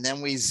cluster, and then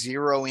we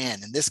zero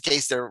in. In this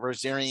case, we're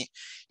zeroing,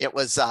 it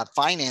was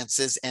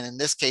finances. And in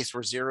this case,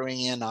 we're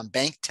zeroing in on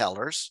bank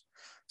tellers.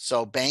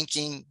 So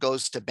banking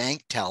goes to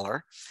bank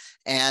teller.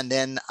 And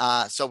then,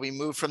 so we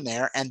move from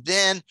there. And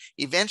then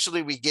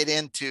eventually we get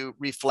into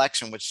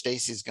reflection, which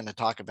Staci is going to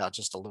talk about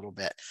just a little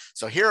bit.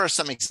 So here are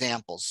some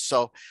examples.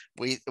 So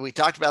we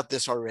talked about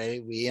this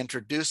already. We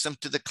introduce them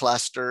to the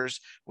clusters.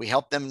 We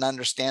help them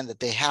understand that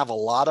they have a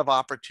lot of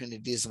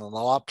opportunities and a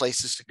lot of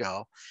places to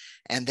go.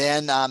 And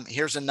then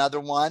here's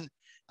another one.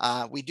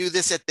 We do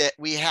this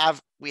we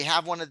have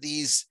one of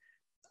these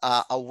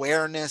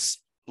awareness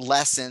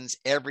lessons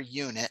every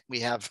unit.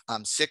 We have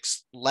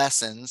 6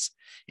 lessons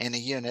in a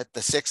unit.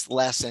 The 6th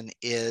lesson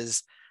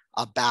is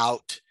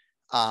about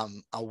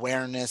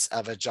awareness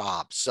of a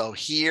job. So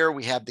here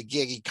we have the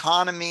gig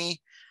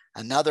economy.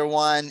 Another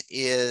one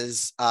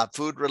is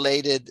food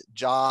related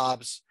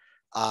jobs.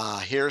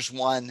 Here's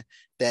one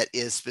that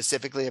is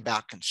specifically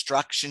about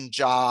construction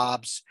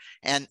jobs.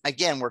 And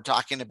again, we're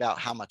talking about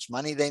how much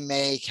money they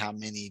make, how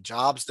many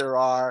jobs there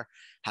are.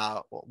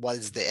 what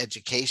is the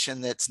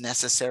education that's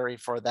necessary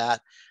for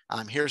that.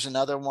 Here's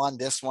another one.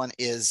 This one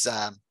is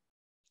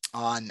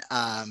on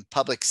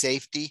public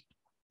safety.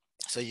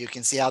 So you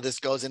can see how this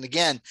goes. And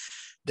again,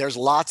 there's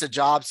lots of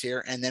jobs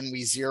here, and then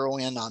we zero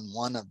in on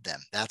one of them.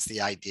 That's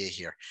the idea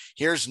here.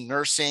 Here's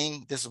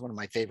nursing. This is one of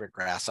my favorite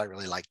graphs. I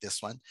really like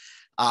this one.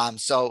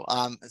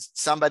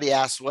 Somebody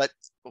asked what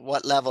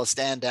level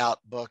standout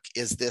book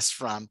is this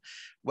from?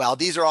 Well,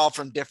 these are all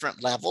from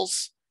different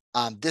levels.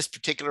 This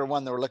particular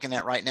one that we're looking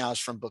at right now is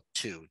from book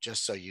 2,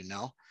 just so you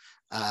know.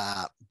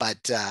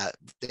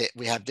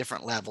 We have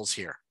different levels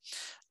here.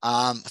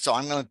 So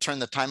I'm going to turn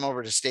the time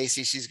over to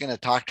Staci. She's going to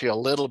talk to you a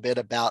little bit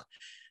about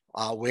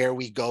where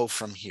we go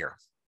from here.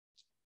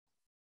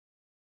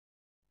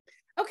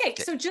 Okay,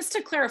 so just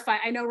to clarify,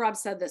 I know Rob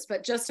said this,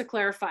 but just to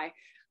clarify,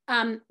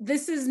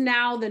 this is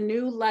now the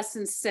new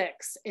lesson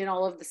 6 in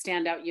all of the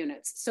standout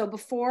units. So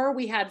before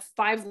we had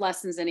 5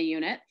 lessons in a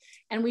unit,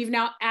 and we've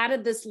now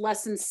added this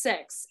lesson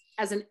 6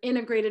 as an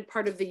integrated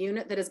part of the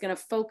unit that is going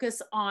to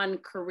focus on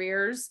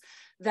careers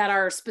that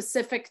are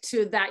specific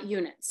to that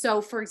unit. So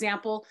for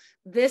example,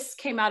 this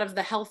came out of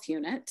the health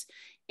unit.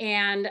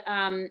 And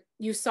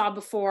you saw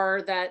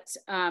before that,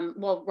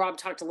 well, Rob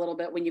talked a little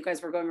bit when you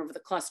guys were going over the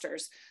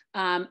clusters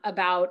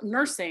about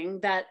nursing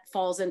that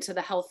falls into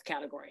the health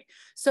category.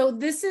 So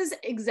this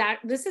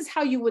is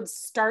how you would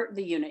start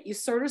the unit. You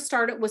sort of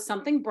start it with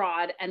something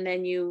broad and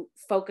then you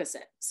focus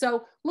it.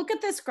 So look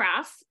at this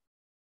graph,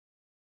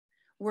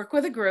 work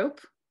with a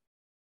group.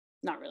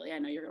 Not really, I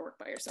know you're gonna work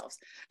by yourselves.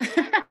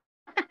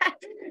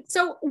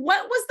 So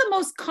what was the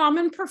most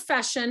common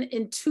profession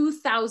in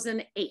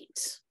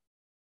 2008?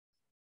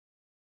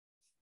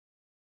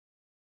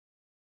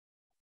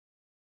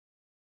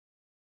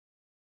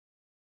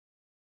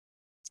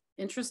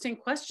 Interesting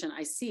question.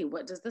 I see.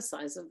 What does the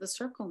size of the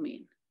circle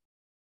mean?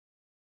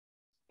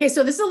 Okay,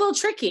 so this is a little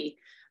tricky.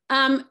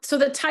 So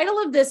the title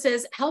of this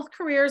is Health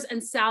Careers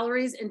and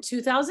Salaries in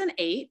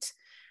 2008.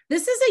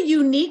 This is a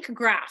unique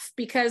graph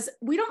because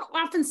we don't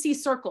often see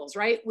circles,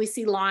 right? We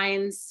see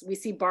lines, we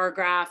see bar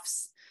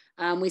graphs,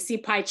 we see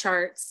pie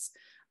charts.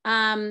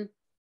 But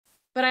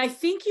I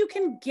think you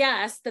can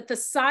guess that the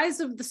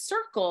size of the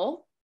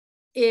circle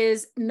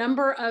is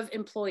number of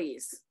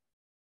employees,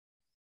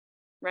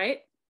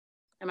 right?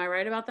 Am I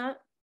right about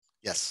that?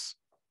 Yes.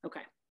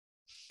 Okay.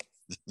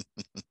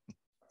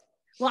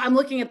 Well, I'm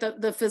looking at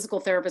the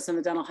physical therapist and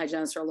the dental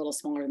hygienist are a little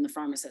smaller than the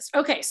pharmacist.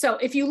 Okay, so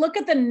if you look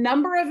at the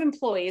number of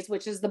employees,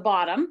 which is the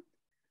bottom,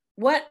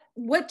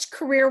 which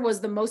career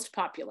was the most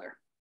popular?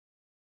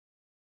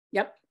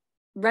 Yep,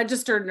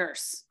 registered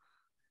nurse.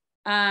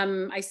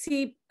 I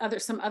see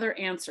some other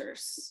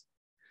answers.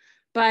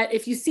 But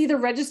if you see the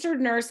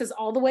registered nurse is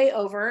all the way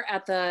over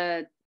at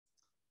the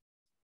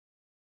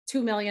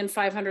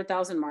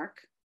 2,500,000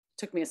 mark.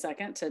 Took me a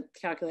second to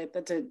calculate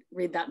that, to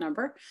read that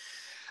number.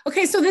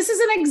 Okay, so this is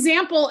an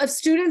example of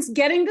students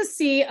getting to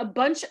see a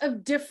bunch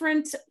of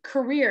different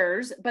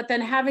careers, but then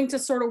having to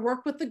sort of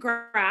work with the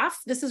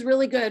graph. This is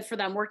really good for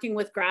them, working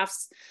with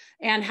graphs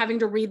and having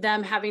to read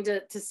them, having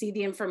to see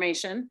the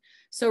information.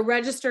 So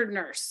registered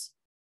nurse,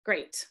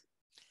 great.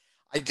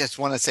 I just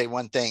want to say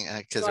one thing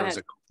because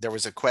there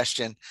was a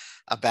question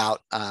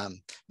about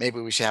maybe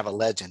we should have a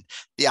legend.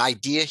 The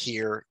idea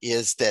here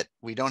is that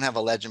we don't have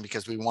a legend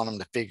because we want them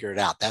to figure it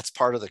out. That's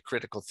part of the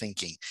critical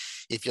thinking.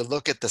 If you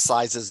look at the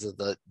sizes of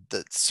the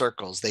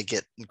circles, they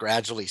get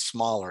gradually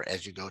smaller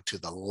as you go to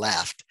the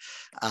left,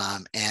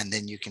 and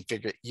then you can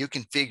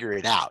figure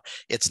it out.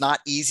 It's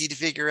not easy to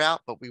figure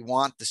out, but we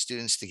want the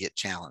students to get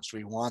challenged.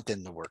 We want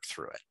them to work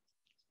through it.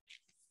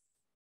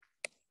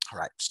 All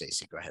right,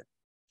 Staci, go ahead.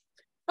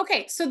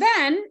 Okay, so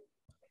then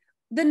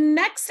the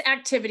next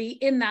activity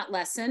in that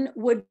lesson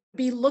would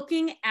be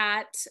looking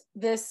at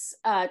this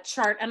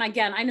chart. And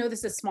again, I know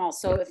this is small,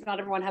 so if not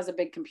everyone has a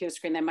big computer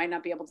screen, they might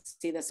not be able to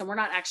see this. And we're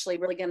not actually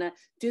really gonna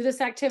do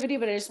this activity,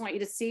 but I just want you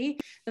to see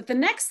that the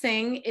next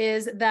thing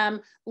is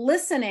them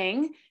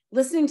listening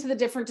to the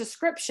different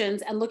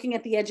descriptions and looking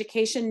at the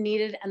education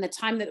needed and the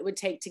time that it would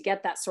take to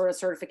get that sort of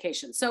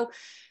certification. So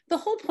the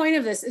whole point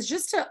of this is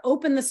just to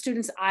open the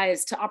students'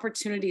 eyes to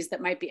opportunities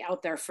that might be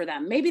out there for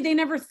them. Maybe they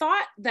never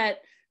thought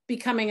that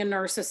becoming a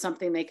nurse is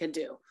something they could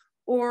do.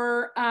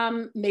 Or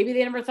maybe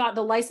they never thought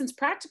the licensed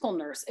practical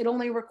nurse, it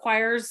only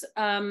requires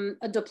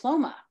a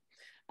diploma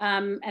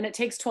and it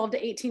takes 12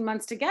 to 18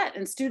 months to get.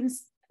 And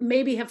students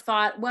maybe have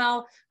thought,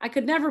 well, I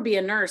could never be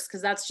a nurse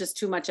because that's just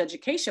too much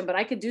education, but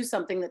I could do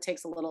something that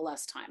takes a little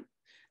less time.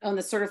 And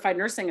the certified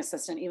nursing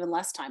assistant, even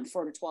less time,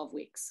 4 to 12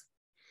 weeks.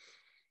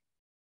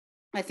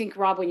 I think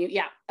Rob,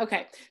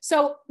 okay.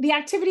 So the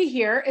activity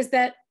here is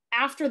that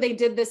after they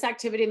did this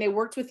activity and they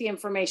worked with the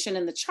information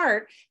in the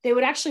chart, they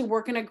would actually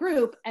work in a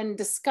group and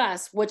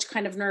discuss which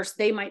kind of nurse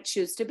they might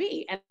choose to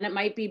be. And it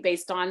might be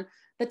based on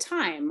the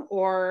time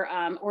or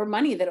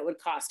money that it would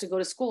cost to go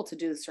to school to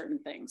do certain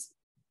things.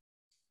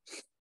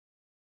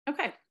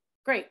 Okay,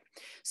 great.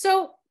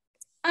 So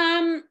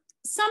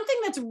something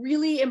that's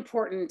really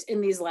important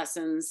in these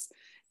lessons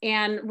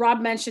and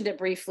Rob mentioned it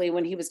briefly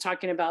when he was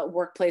talking about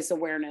workplace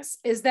awareness,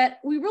 is that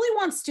we really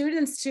want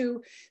students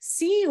to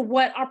see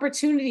what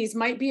opportunities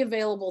might be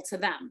available to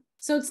them.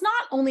 So it's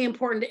not only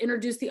important to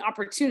introduce the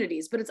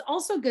opportunities, but it's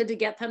also good to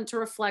get them to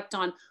reflect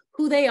on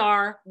who they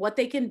are, what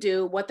they can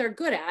do, what they're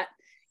good at.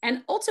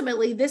 And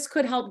ultimately, this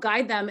could help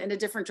guide them in a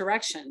different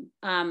direction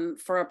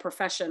for a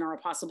profession or a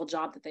possible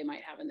job that they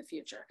might have in the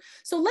future.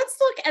 So let's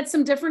look at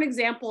some different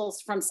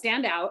examples from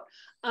Standout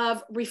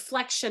of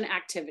reflection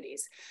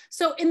activities.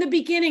 So in the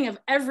beginning of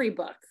every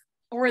book,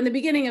 or in the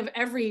beginning of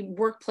every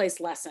workplace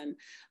lesson,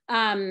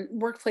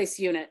 workplace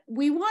unit,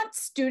 we want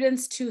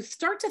students to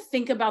start to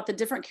think about the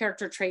different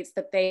character traits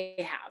that they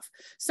have.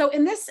 So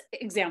in this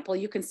example,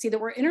 you can see that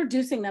we're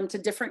introducing them to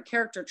different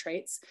character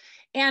traits.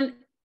 And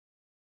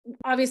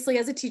obviously,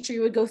 as a teacher,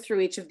 you would go through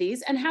each of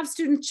these and have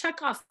students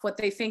check off what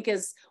they think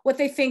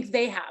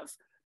they have.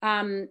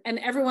 And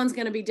everyone's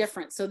going to be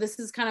different. So this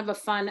is kind of a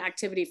fun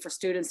activity for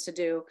students to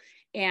do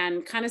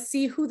and kind of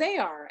see who they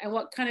are and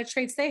what kind of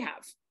traits they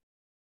have.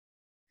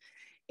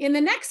 In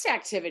the next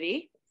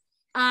activity,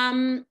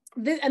 and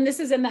this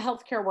is in the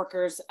healthcare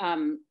workers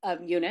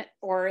unit,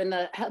 or in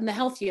the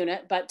health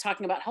unit, but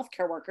talking about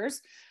healthcare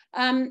workers,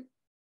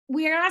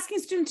 we are asking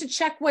students to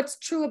check what's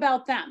true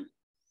about them.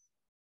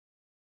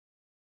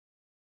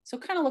 So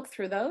kind of look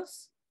through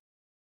those.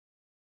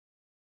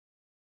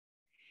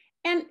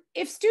 And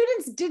if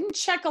students didn't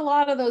check a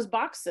lot of those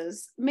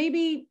boxes,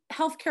 maybe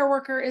healthcare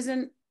worker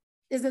isn't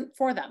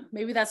for them.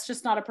 Maybe that's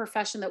just not a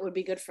profession that would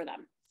be good for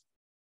them.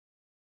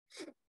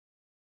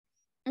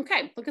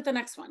 Okay, look at the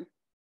next one.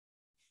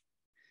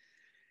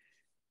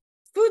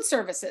 Food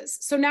services.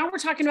 So now we're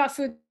talking about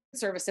food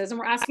services, and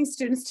we're asking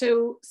students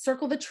to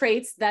circle the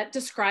traits that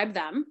describe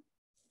them.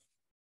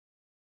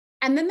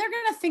 And then they're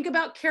going to think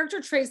about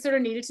character traits that are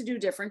needed to do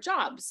different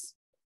jobs.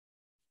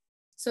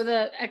 So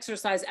the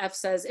exercise F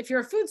says, if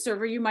you're a food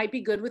server, you might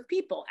be good with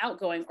people,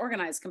 outgoing,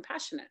 organized,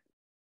 compassionate.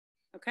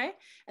 Okay.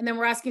 And then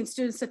we're asking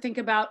students to think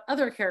about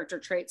other character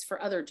traits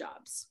for other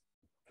jobs.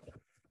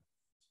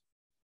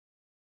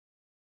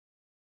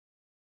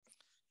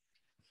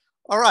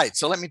 All right,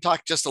 so let me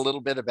talk just a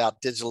little bit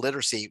about digital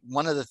literacy.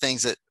 One of the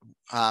things that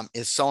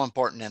is so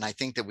important, and I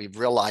think that we've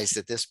realized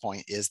at this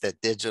point, is that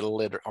digital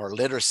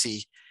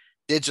literacy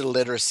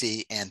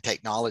and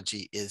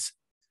technology is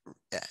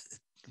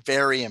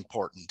very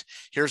important.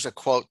 Here's a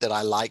quote that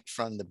I like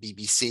from the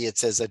BBC. It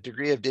says, a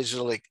degree of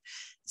digital,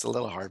 it's a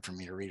little hard for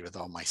me to read with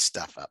all my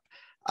stuff up.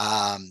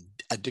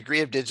 A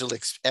degree of digital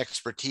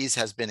expertise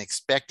has been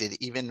expected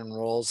even in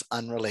roles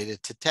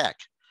unrelated to tech.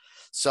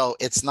 So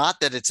it's not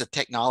that it's a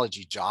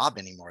technology job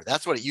anymore.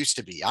 That's what it used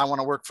to be. I want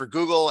to work for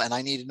Google and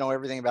I need to know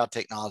everything about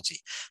technology.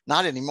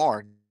 Not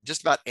anymore.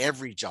 Just about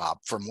every job,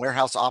 from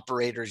warehouse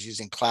operators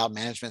using cloud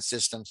management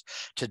systems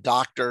to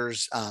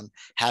doctors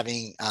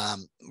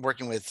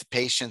working with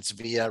patients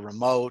via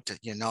remote,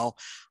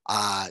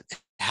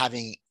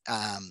 having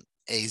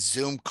a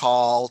Zoom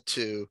call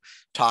to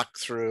talk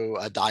through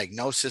a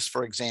diagnosis,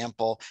 for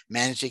example,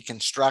 managing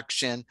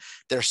construction.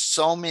 There's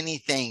so many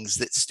things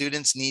that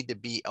students need to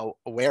be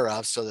aware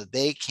of so that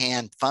they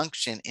can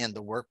function in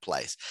the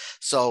workplace.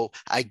 So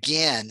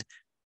again,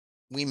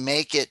 we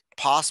make it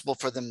possible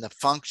for them to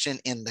function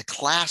in the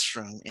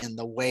classroom in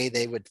the way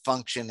they would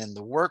function in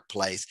the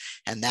workplace,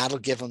 and that'll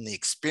give them the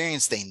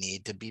experience they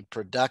need to be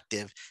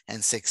productive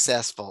and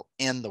successful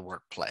in the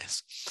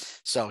workplace.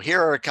 So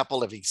here are a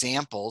couple of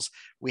examples.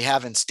 We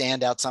have in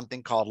Standout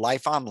something called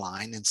Life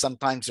Online, and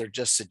sometimes they're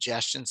just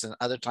suggestions and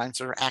other times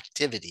they're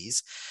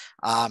activities.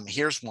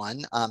 Here's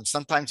one.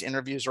 Sometimes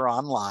interviews are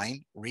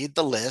online. Read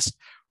the list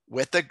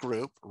with a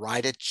group,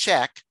 write a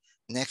check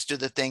next to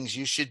the things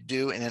you should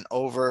do in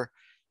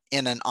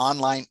an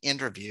online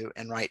interview,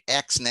 and write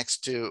X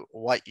next to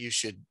what you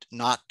should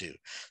not do.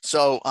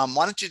 So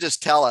why don't you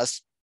just tell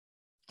us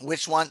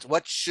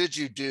what should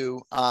you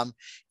do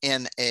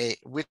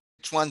which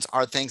ones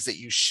are things that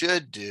you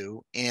should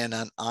do in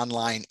an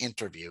online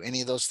interview?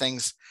 Any of those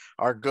things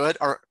are good?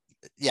 Or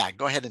yeah,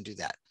 go ahead and do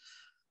that.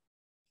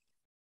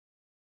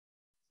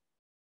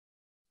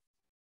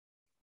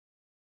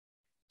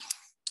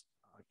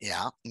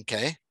 Yeah,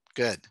 okay,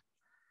 good.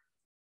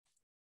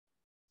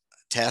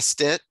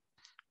 Test it.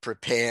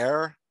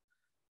 Prepare,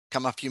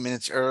 come a few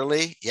minutes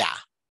early. Yeah.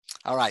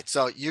 All right.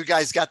 So you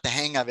guys got the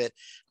hang of it.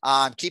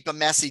 Keep a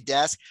messy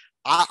desk.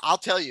 I'll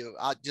tell you,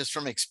 just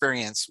from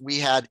experience, we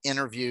had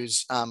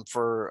interviews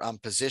for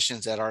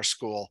positions at our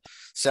school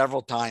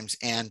several times.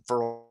 And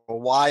for a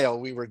while,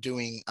 we were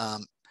doing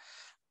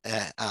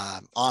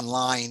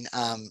online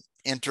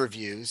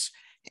interviews.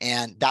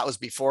 And that was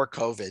before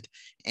COVID.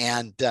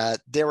 And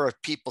there were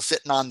people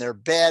sitting on their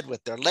bed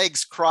with their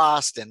legs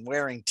crossed and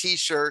wearing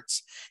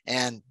t-shirts.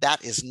 And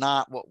that is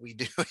not what we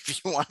do.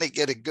 If you want to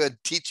get a good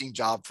teaching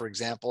job, for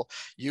example,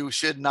 you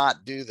should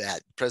not do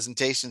that.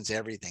 Presentations,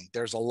 everything.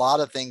 There's a lot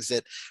of things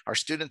that our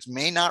students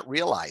may not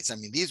realize. I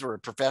mean, these were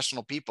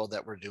professional people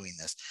that were doing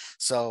this.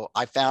 So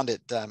I found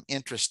it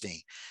interesting.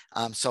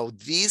 So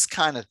these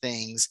kind of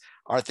things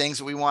are things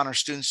that we want our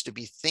students to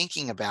be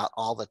thinking about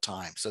all the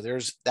time. So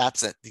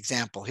that's an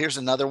example. Here's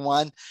another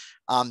one.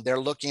 They're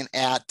looking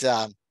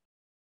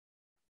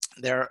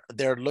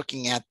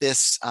at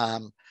this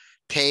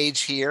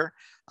page here.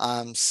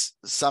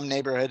 Some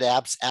neighborhood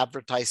apps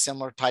advertise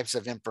similar types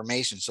of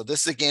information. So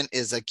this again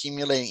is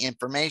accumulating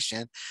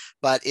information,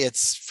 but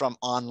it's from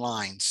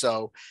online.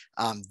 So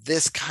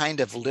this kind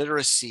of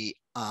literacy,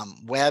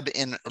 web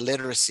in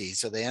literacy,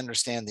 so they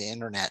understand the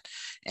internet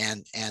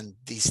and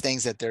these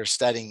things that they're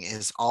studying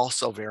is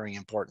also very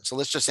important. So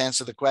let's just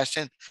answer the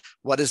question.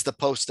 What is the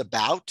post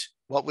about?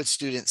 What would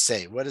students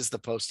say? What is the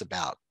post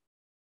about?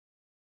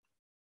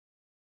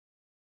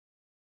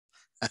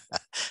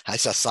 I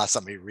just saw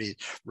somebody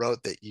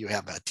wrote that you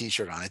have a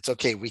t-shirt on. It's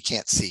okay. We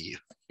can't see you.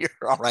 You're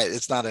all right.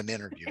 It's not an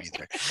interview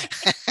either.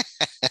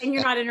 And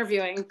you're not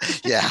interviewing.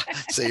 Yeah.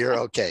 So you're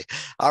okay.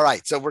 All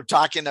right. So we're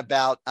talking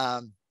about,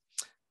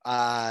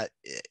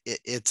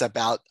 it's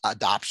about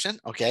adoption.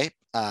 Okay.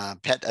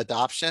 Pet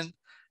adoption,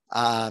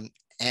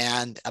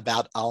 and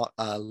about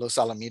Los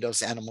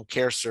Alamitos Animal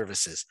Care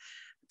Services.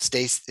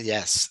 Staci,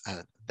 yes,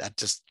 that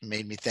just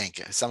made me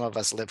think. Some of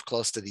us live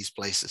close to these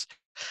places.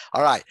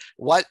 All right,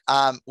 what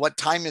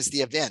time is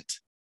the event?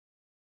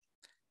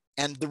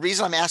 And the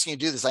reason I'm asking you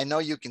to do this, I know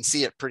you can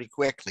see it pretty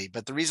quickly,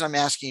 but the reason I'm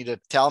asking you to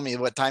tell me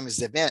what time is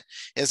the event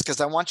is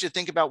because I want you to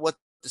think about what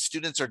the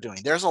students are doing.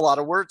 There's a lot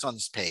of words on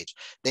this page.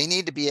 They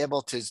need to be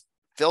able to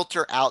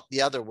filter out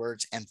the other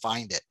words and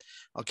find it.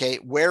 Okay,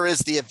 where is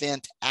the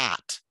event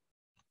at?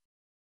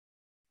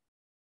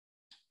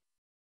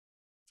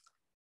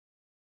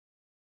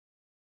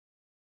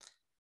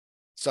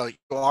 So you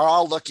are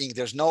all looking,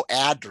 there's no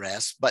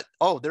address, but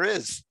oh, there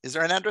is. Is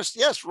there an address?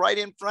 Yes, right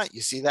in front. You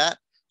see that?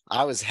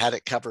 I had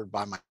it covered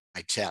by my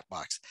chat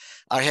box.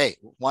 Okay,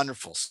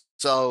 wonderful.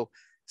 So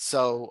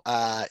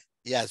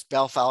yes,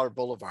 Bellflower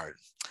Boulevard.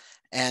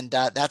 And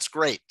that's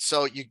great.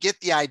 So you get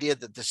the idea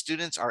that the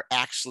students are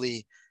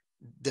actually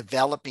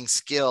developing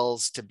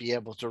skills to be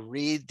able to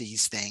read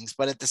these things,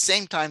 but at the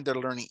same time, they're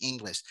learning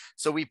English.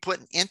 So we put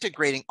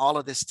integrating all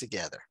of this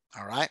together,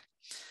 all right?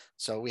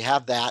 So we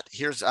have that.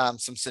 Here's some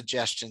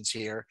suggestions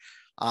here.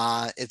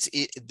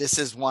 This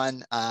is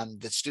one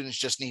that students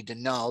just need to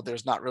know.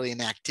 There's not really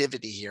an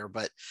activity here,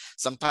 but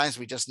sometimes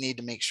we just need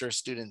to make sure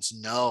students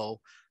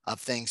know of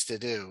things to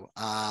do.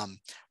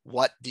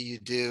 What do you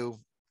do?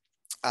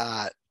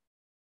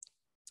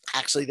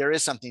 Actually, there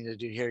is something to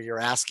do here. You're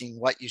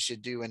asking what you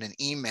should do in an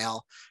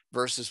email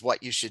versus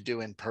what you should do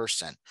in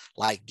person.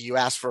 Like, do you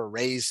ask for a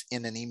raise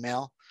in an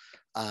email?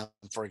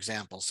 For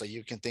example, so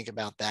you can think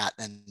about that,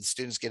 and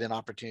students get an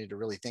opportunity to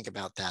really think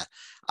about that.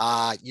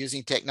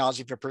 Using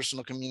technology for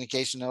personal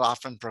communication is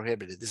often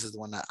prohibited. This is the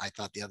one that I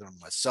thought the other one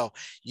was. So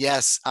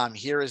yes,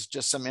 here is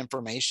just some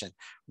information.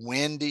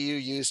 When do you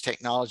use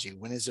technology?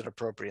 When is it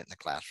appropriate in the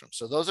classroom?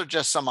 So those are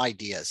just some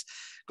ideas.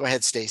 Go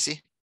ahead, Staci.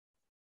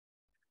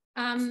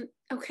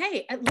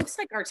 Okay, it looks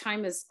like our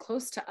time is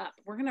close to up.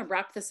 We're going to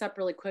wrap this up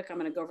really quick. I'm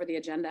going to go over the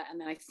agenda, and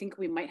then I think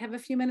we might have a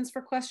few minutes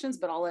for questions,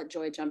 but I'll let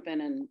Joy jump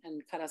in and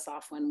cut us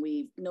off when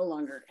we no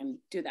longer can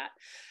do that.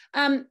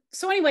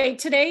 So anyway,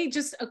 today,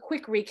 just a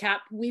quick recap.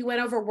 We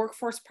went over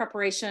workforce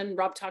preparation.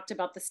 Rob talked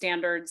about the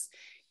standards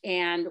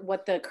and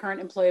what the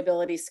current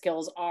employability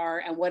skills are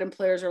and what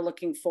employers are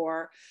looking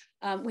for.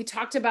 We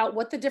talked about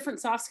what the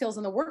different soft skills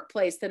in the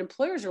workplace that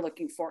employers are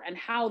looking for and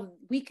how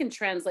we can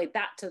translate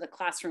that to the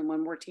classroom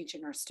when we're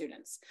teaching our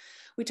students.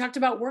 We talked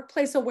about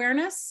workplace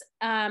awareness,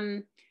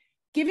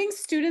 giving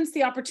students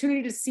the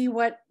opportunity to see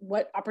what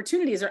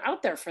opportunities are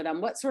out there for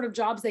them, what sort of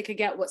jobs they could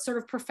get, what sort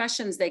of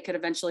professions they could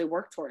eventually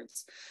work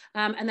towards.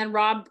 And then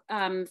Rob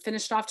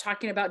finished off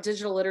talking about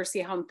digital literacy,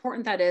 how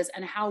important that is,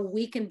 and how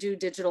we can do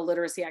digital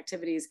literacy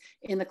activities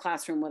in the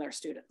classroom with our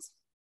students.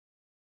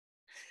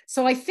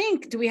 So I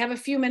think, do we have a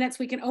few minutes?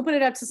 We can open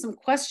it up to some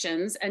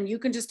questions, and you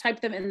can just type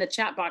them in the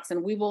chat box,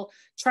 and we will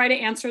try to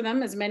answer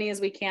them as many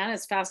as we can,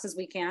 as fast as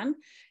we can,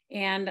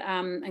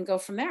 and go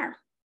from there.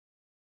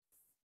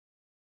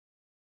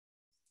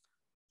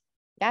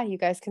 Yeah, you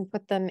guys can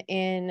put them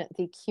in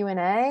the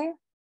Q&A.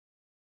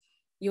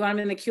 You want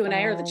them in the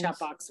Q&A or the chat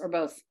box, or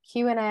both?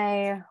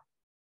 Q&A.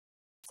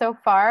 So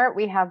far,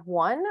 we have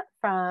one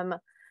from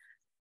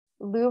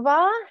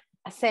Luva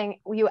saying,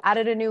 you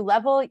added a new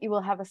level.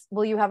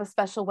 Will you have a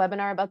special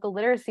webinar about the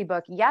literacy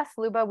book? Yes,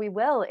 Luba, we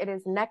will. It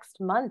is next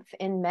month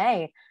in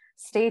May.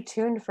 Stay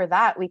tuned for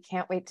that. We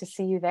can't wait to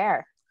see you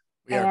there.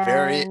 We are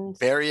very,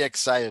 very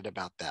excited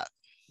about that.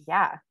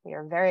 Yeah, we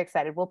are very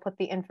excited. We'll put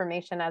the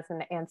information as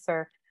an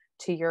answer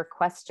to your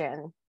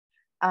question.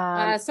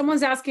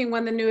 Someone's asking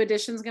when the new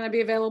edition is going to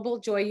be available.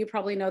 Joy, you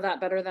probably know that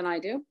better than I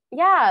do.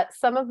 Yeah,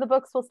 some of the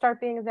books will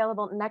start being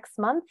available next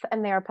month,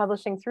 and they are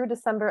publishing through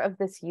December of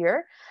this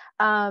year.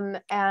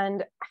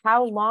 And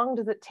how long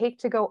does it take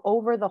to go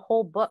over the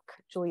whole book?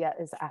 Juliet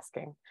is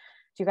asking.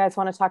 Do you guys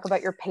want to talk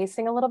about your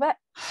pacing a little bit?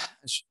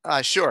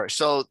 Sure.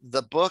 So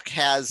the book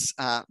has,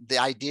 the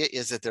idea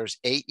is that there's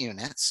 8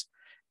 units.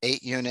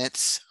 8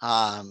 units.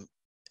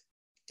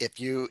 If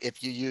you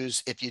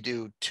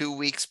do 2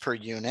 weeks per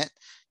unit,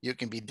 you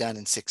can be done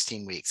in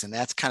 16 weeks. And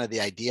that's kind of the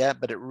idea,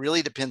 but it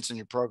really depends on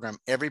your program.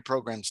 Every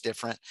program's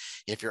different.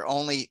 If you're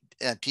only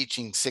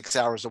teaching 6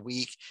 hours a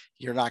week,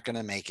 you're not going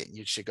to make it.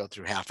 You should go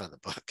through half of the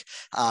book.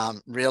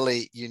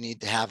 Really, you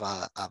need to have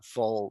a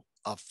full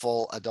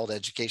adult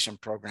education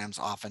programs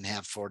often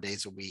have 4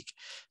 days a week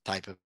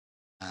type of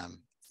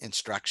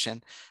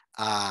instruction.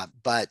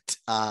 But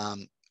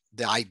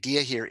the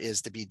idea here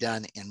is to be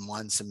done in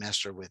one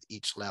semester with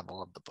each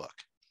level of the book,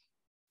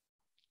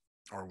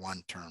 or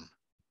one term.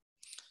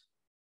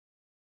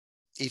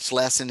 Each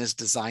lesson is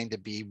designed to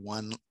be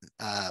one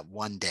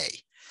day.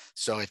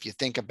 So if you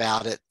think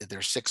about it,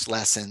 there's 6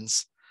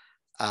 lessons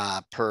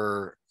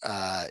per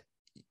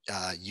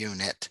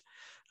unit.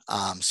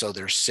 So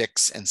there's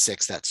 6 and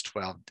 6, that's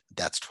 12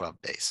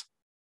 days.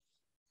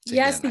 So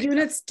yes, the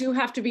units do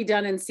have to be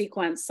done in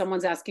sequence.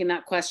 Someone's asking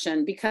that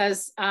question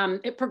because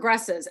it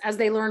progresses. As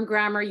they learn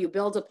grammar, you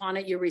build upon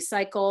it, you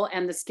recycle,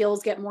 and the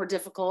skills get more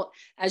difficult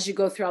as you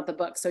go throughout the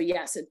book. So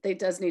yes, it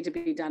does need to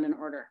be done in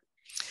order.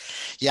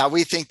 Yeah,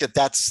 we think that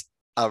that's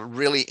a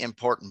really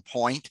important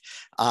point.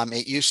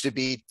 It used to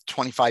be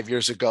 25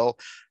 years ago,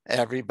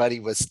 everybody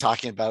was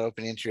talking about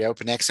open entry,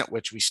 open exit,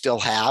 which we still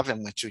have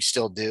and which we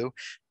still do.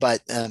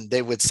 But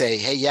they would say,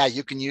 hey, yeah,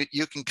 you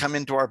can come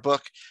into our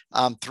book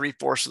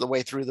 3/4 of the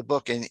way through the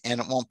book and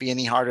it won't be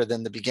any harder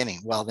than the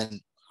beginning. Well,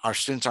 then our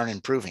students aren't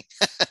improving.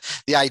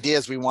 The idea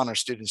is we want our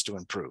students to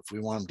improve. We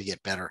want them to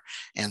get better.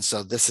 And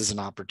so this is an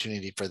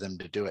opportunity for them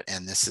to do it.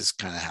 And this is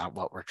kind of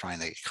what we're trying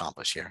to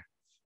accomplish here.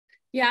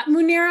 Yeah,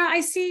 Munira, I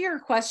see your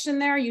question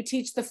there. You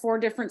teach the 4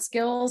 different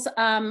skills.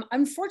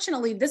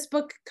 Unfortunately, this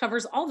book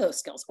covers all those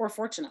skills, or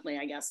fortunately,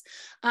 I guess.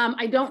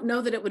 I don't know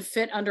that it would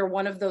fit under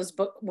one of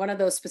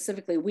those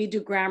specifically. We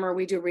do grammar,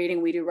 we do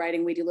reading, we do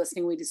writing, we do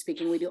listening, we do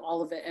speaking, we do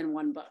all of it in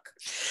one book.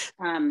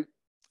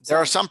 There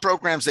are some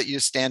programs that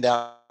use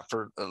Standout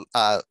for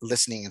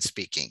listening and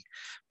speaking,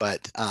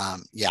 but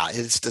yeah,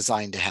 it's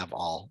designed to have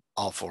all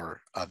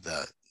 4 of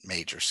the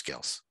major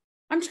skills.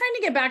 I'm trying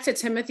to get back to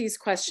Timothy's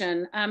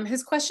question.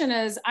 His question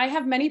is, I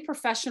have many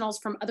professionals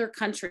from other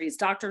countries,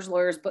 doctors,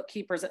 lawyers,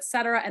 bookkeepers,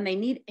 etc., and they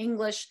need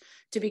English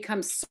to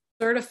become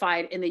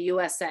certified in the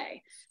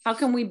USA. How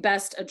can we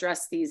best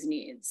address these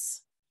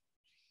needs?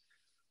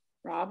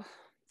 Rob?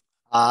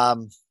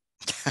 Well,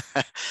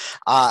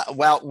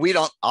 we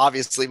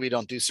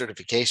don't do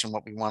certification.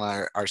 What we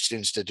want our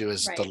students to do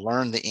is to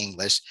learn the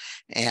English,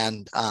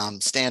 and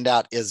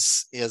Standout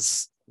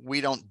is we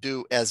don't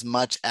do as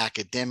much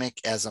academic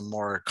as a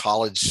more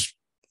college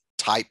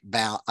type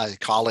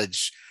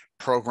college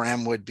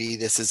program would be.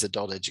 This is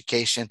adult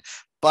education,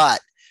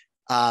 but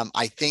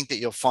I think that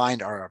you'll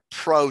find our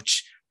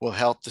approach will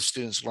help the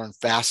students learn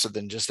faster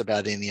than just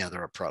about any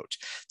other approach.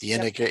 The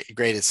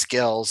integrated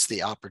skills,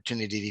 the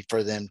opportunity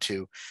for them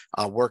to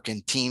work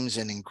in teams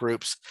and in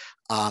groups.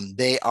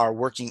 They are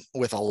working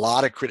with a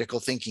lot of critical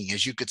thinking.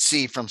 As you could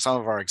see from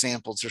some of our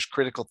examples, there's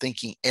critical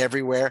thinking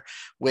everywhere,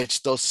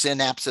 which those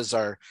synapses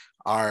are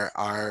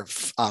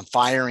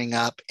firing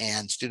up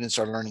and students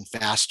are learning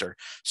faster.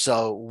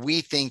 So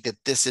we think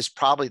that this is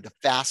probably the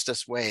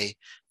fastest way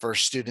for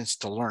students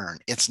to learn.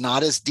 It's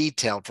not as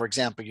detailed. For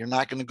example, you're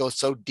not going to go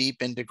so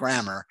deep into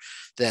grammar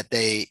that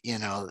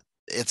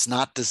it's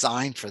not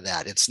designed for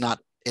that.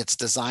 It's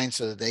designed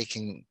so that they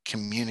can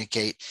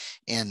communicate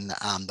in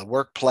the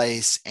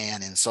workplace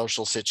and in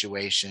social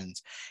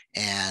situations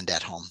and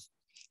at home.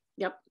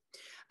 Yep.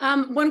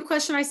 One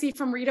question I see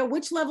from Rita,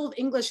 which level of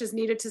English is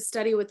needed to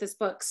study with this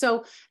book?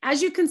 So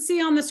as you can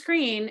see on the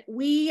screen,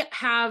 we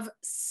have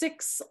 7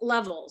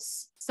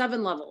 levels.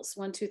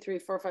 1, 2, 3,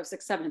 4, 5,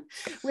 6, 7.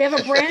 We have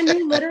a brand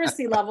new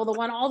literacy level, the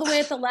one all the way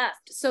at the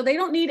left. So they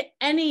don't need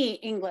any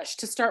English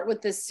to start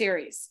with this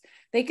series.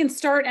 They can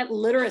start at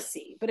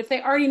literacy, but if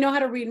they already know how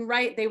to read and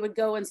write, they would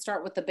go and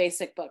start with the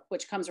basic book,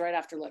 which comes right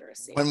after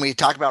literacy. When we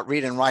talk about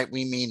read and write,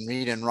 we mean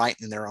read and write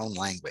in their own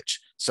language.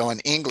 So in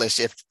English,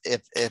 if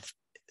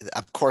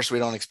of course we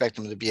don't expect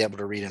them to be able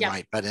to read and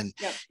write, but if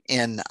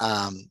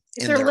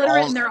they're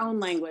literate in their own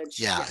language.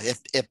 Yeah,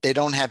 if they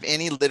don't have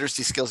any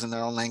literacy skills in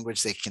their own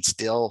language, they can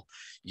still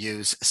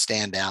use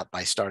Standout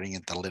by starting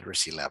at the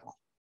literacy level.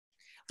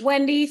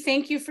 Wendy,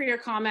 thank you for your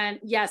comment.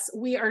 Yes,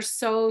 we are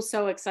so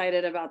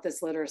excited about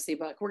this literacy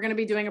book. We're going to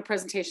be doing a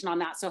presentation on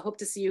that, so hope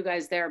to see you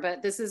guys there.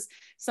 But this is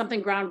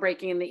something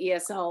groundbreaking in the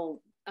ESL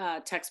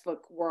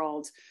textbook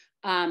world.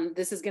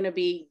 This is going to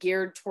be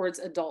geared towards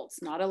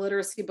adults, not a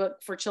literacy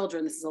book for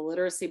children. This is a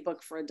literacy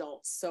book for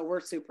adults. So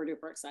we're super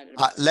duper excited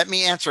about let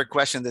me answer a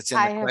question that's in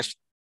the question.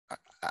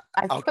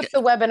 I've put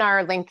the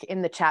webinar link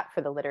in the chat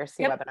for the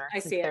literacy webinar. I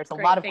see it. There's a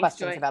lot of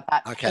questions about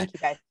that. Okay. Thank you,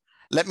 guys.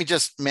 Let me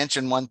just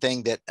mention one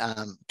thing that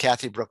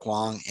Kathy Brooke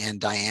Wong and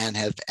Diane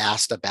have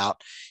asked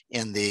about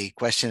in the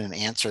question and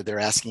answer. They're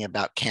asking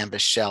about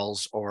Canvas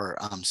shells or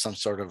some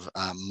sort of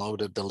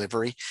mode of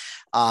delivery.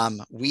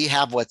 We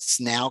have what's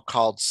now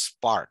called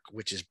Spark,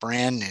 which is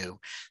brand new.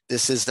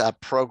 This is a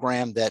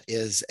program that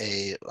is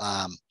a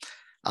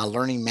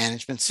learning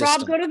management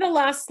system. Rob, go to the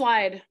last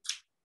slide.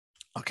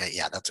 Okay,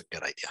 yeah, that's a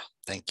good idea.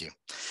 Thank you.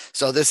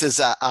 So this is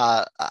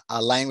a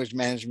language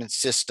management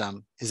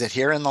system. Is it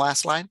here in the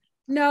last slide?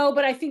 No,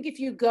 but I think if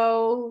you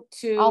go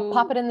to... I'll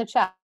pop it in the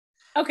chat.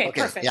 Okay,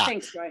 perfect. Yeah.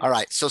 Thanks, Joy. All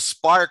right. So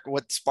Spark,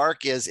 what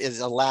Spark is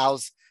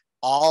allows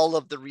all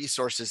of the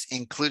resources,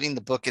 including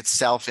the book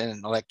itself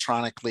and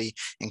electronically,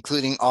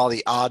 including all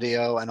the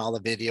audio and all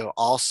the video,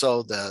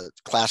 also the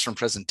classroom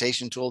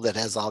presentation tool that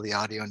has all the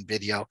audio and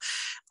video.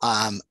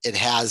 It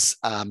has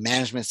a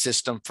management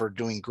system for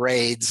doing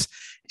grades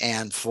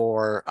and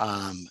for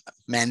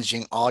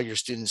managing all your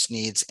students'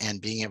 needs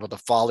and being able to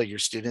follow your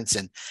students.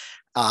 And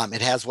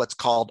it has what's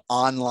called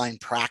online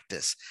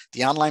practice.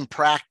 The online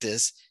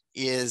practice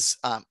is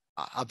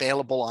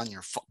available on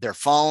their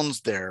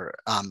phones, their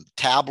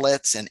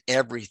tablets, and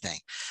everything.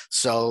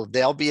 So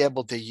they'll be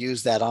able to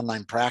use that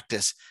online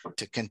practice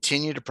to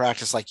continue to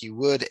practice like you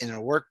would in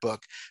a workbook,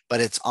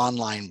 but it's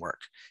online work.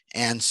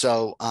 And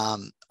so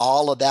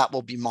all of that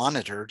will be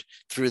monitored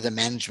through the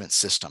management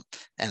system,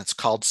 and it's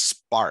called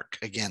Spark.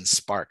 Again,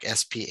 Spark,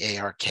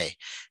 S-P-A-R-K.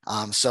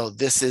 So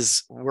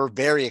we're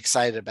very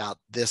excited about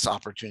this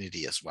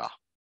opportunity as well.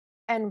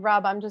 And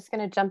Rob, I'm just going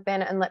to jump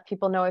in and let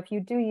people know, if you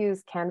do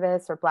use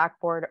Canvas or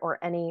Blackboard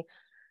or any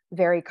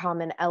very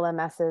common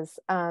LMSs,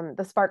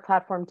 the Spark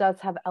platform does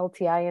have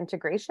LTI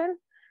integration.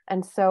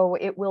 And so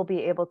it will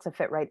be able to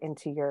fit right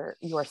into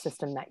your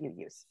system that you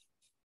use.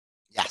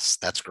 Yes,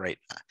 that's great.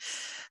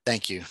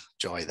 Thank you,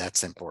 Joy.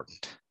 That's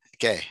important.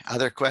 Okay,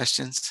 other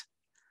questions?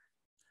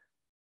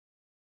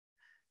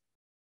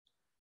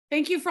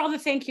 Thank you for all the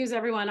thank yous,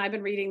 everyone. I've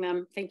been reading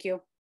them. Thank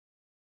you.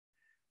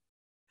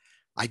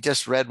 I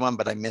just read one,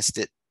 but I missed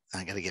it.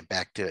 I got to get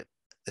back to it.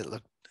 It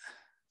looked.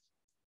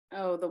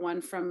 Oh, the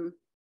one from.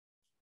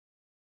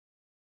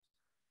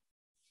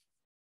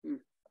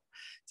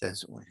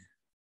 Says.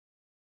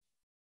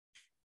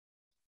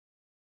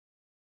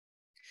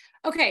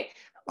 Okay.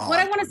 What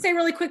I want to say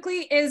really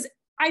quickly is,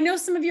 I know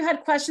some of you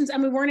had questions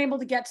and we weren't able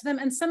to get to them,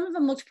 and some of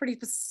them looked pretty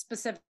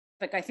specific.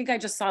 I think I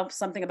just saw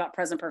something about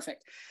present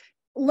perfect.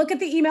 Look at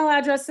the email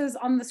addresses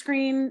on the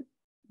screen.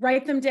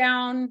 Write them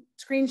down,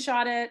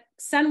 screenshot it,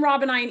 send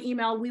Rob and I an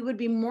email. We would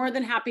be more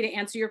than happy to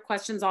answer your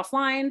questions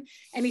offline.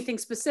 Anything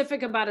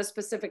specific about a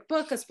specific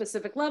book, a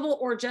specific level,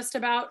 or just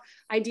about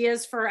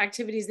ideas for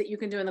activities that you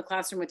can do in the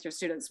classroom with your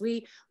students.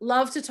 We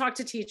love to talk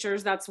to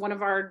teachers. That's one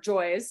of our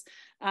joys.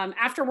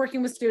 After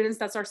working with students,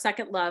 that's our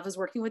second love, is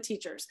working with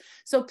teachers.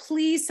 So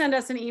please send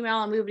us an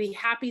email and we would be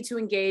happy to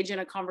engage in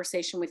a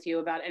conversation with you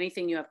about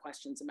anything you have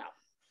questions about.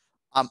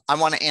 I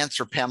want to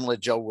answer Pamela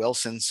Jo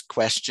Wilson's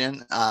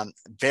question.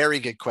 Very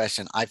good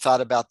question. I've thought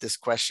about this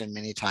question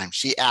many times.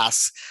 She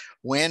asks,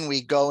 when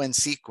we go in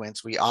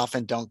sequence, we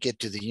often don't get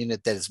to the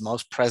unit that is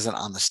most present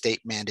on the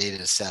state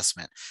mandated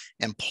assessment,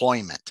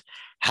 employment.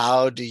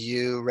 How do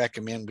you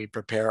recommend we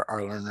prepare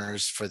our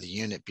learners for the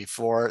unit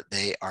before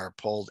they are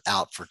pulled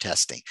out for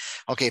testing?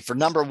 Okay, for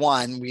number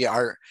one, we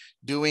are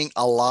doing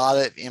a lot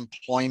of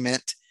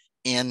employment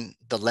in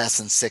the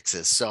lesson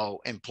sixes. So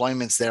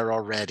employment's there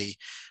already.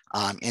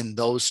 In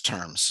those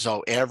terms.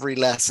 So every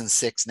lesson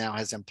 6 now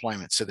has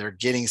employment. So they're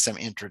getting some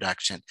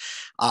introduction.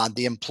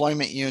 The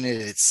employment unit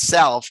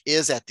itself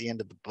is at the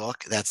end of the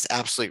book. That's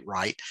absolutely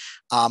right.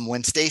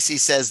 When Staci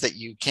says that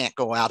you can't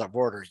go out of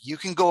order, you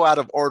can go out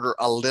of order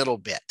a little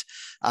bit.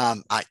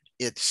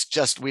 It's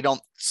just, we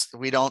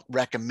don't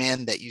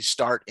recommend that you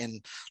start in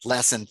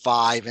lesson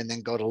 5 and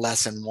then go to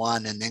lesson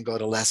 1 and then go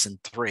to lesson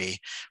 3.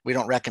 We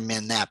don't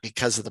recommend that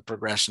because of the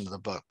progression of the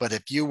book. But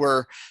if you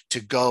were to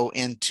go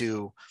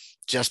into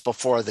just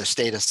before the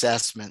state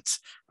assessments,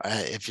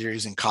 if you're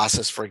using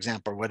CASAS, for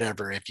example, or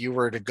whatever, if you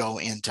were to go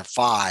into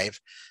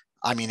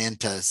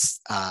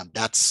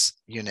that's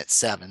unit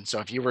 7. So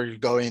if you were to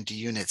go into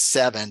unit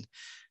 7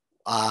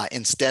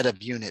 instead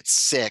of unit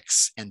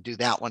 6 and do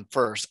that one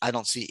first, I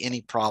don't see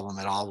any problem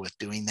at all with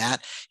doing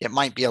that. It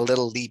might be a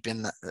little leap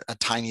in a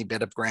tiny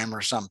bit of grammar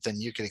or something.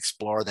 You could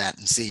explore that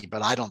and see,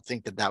 but I don't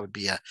think that would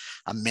be a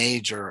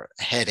major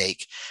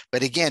headache.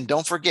 But again,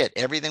 don't forget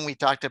everything we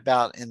talked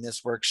about in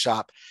this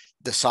workshop.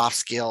 The soft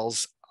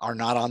skills are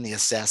not on the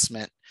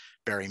assessment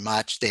very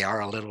much. They are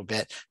a little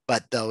bit,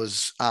 but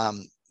those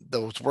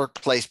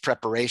workplace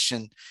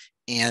preparation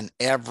in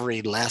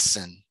every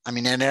lesson,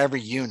 in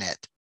every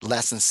unit,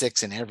 lesson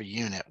 6 in every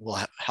unit will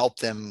help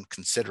them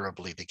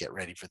considerably to get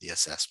ready for the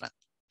assessment.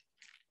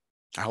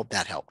 I hope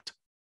that helped.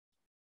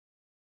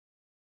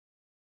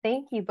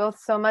 Thank you both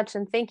so much.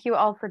 And thank you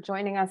all for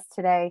joining us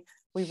today.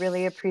 We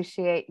really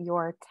appreciate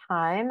your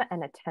time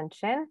and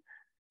attention.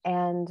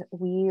 And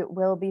we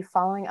will be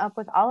following up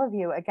with all of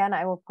you. Again,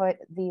 I will put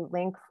the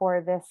link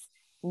for this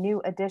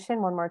new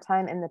edition one more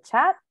time in the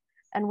chat,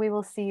 and we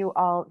will see you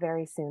all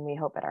very soon, we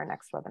hope, at our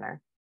next webinar.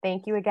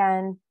 Thank you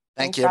again.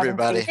 Thank you,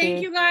 everybody.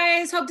 Thank you,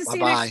 guys. Hope to see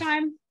you next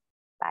time.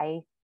 Bye.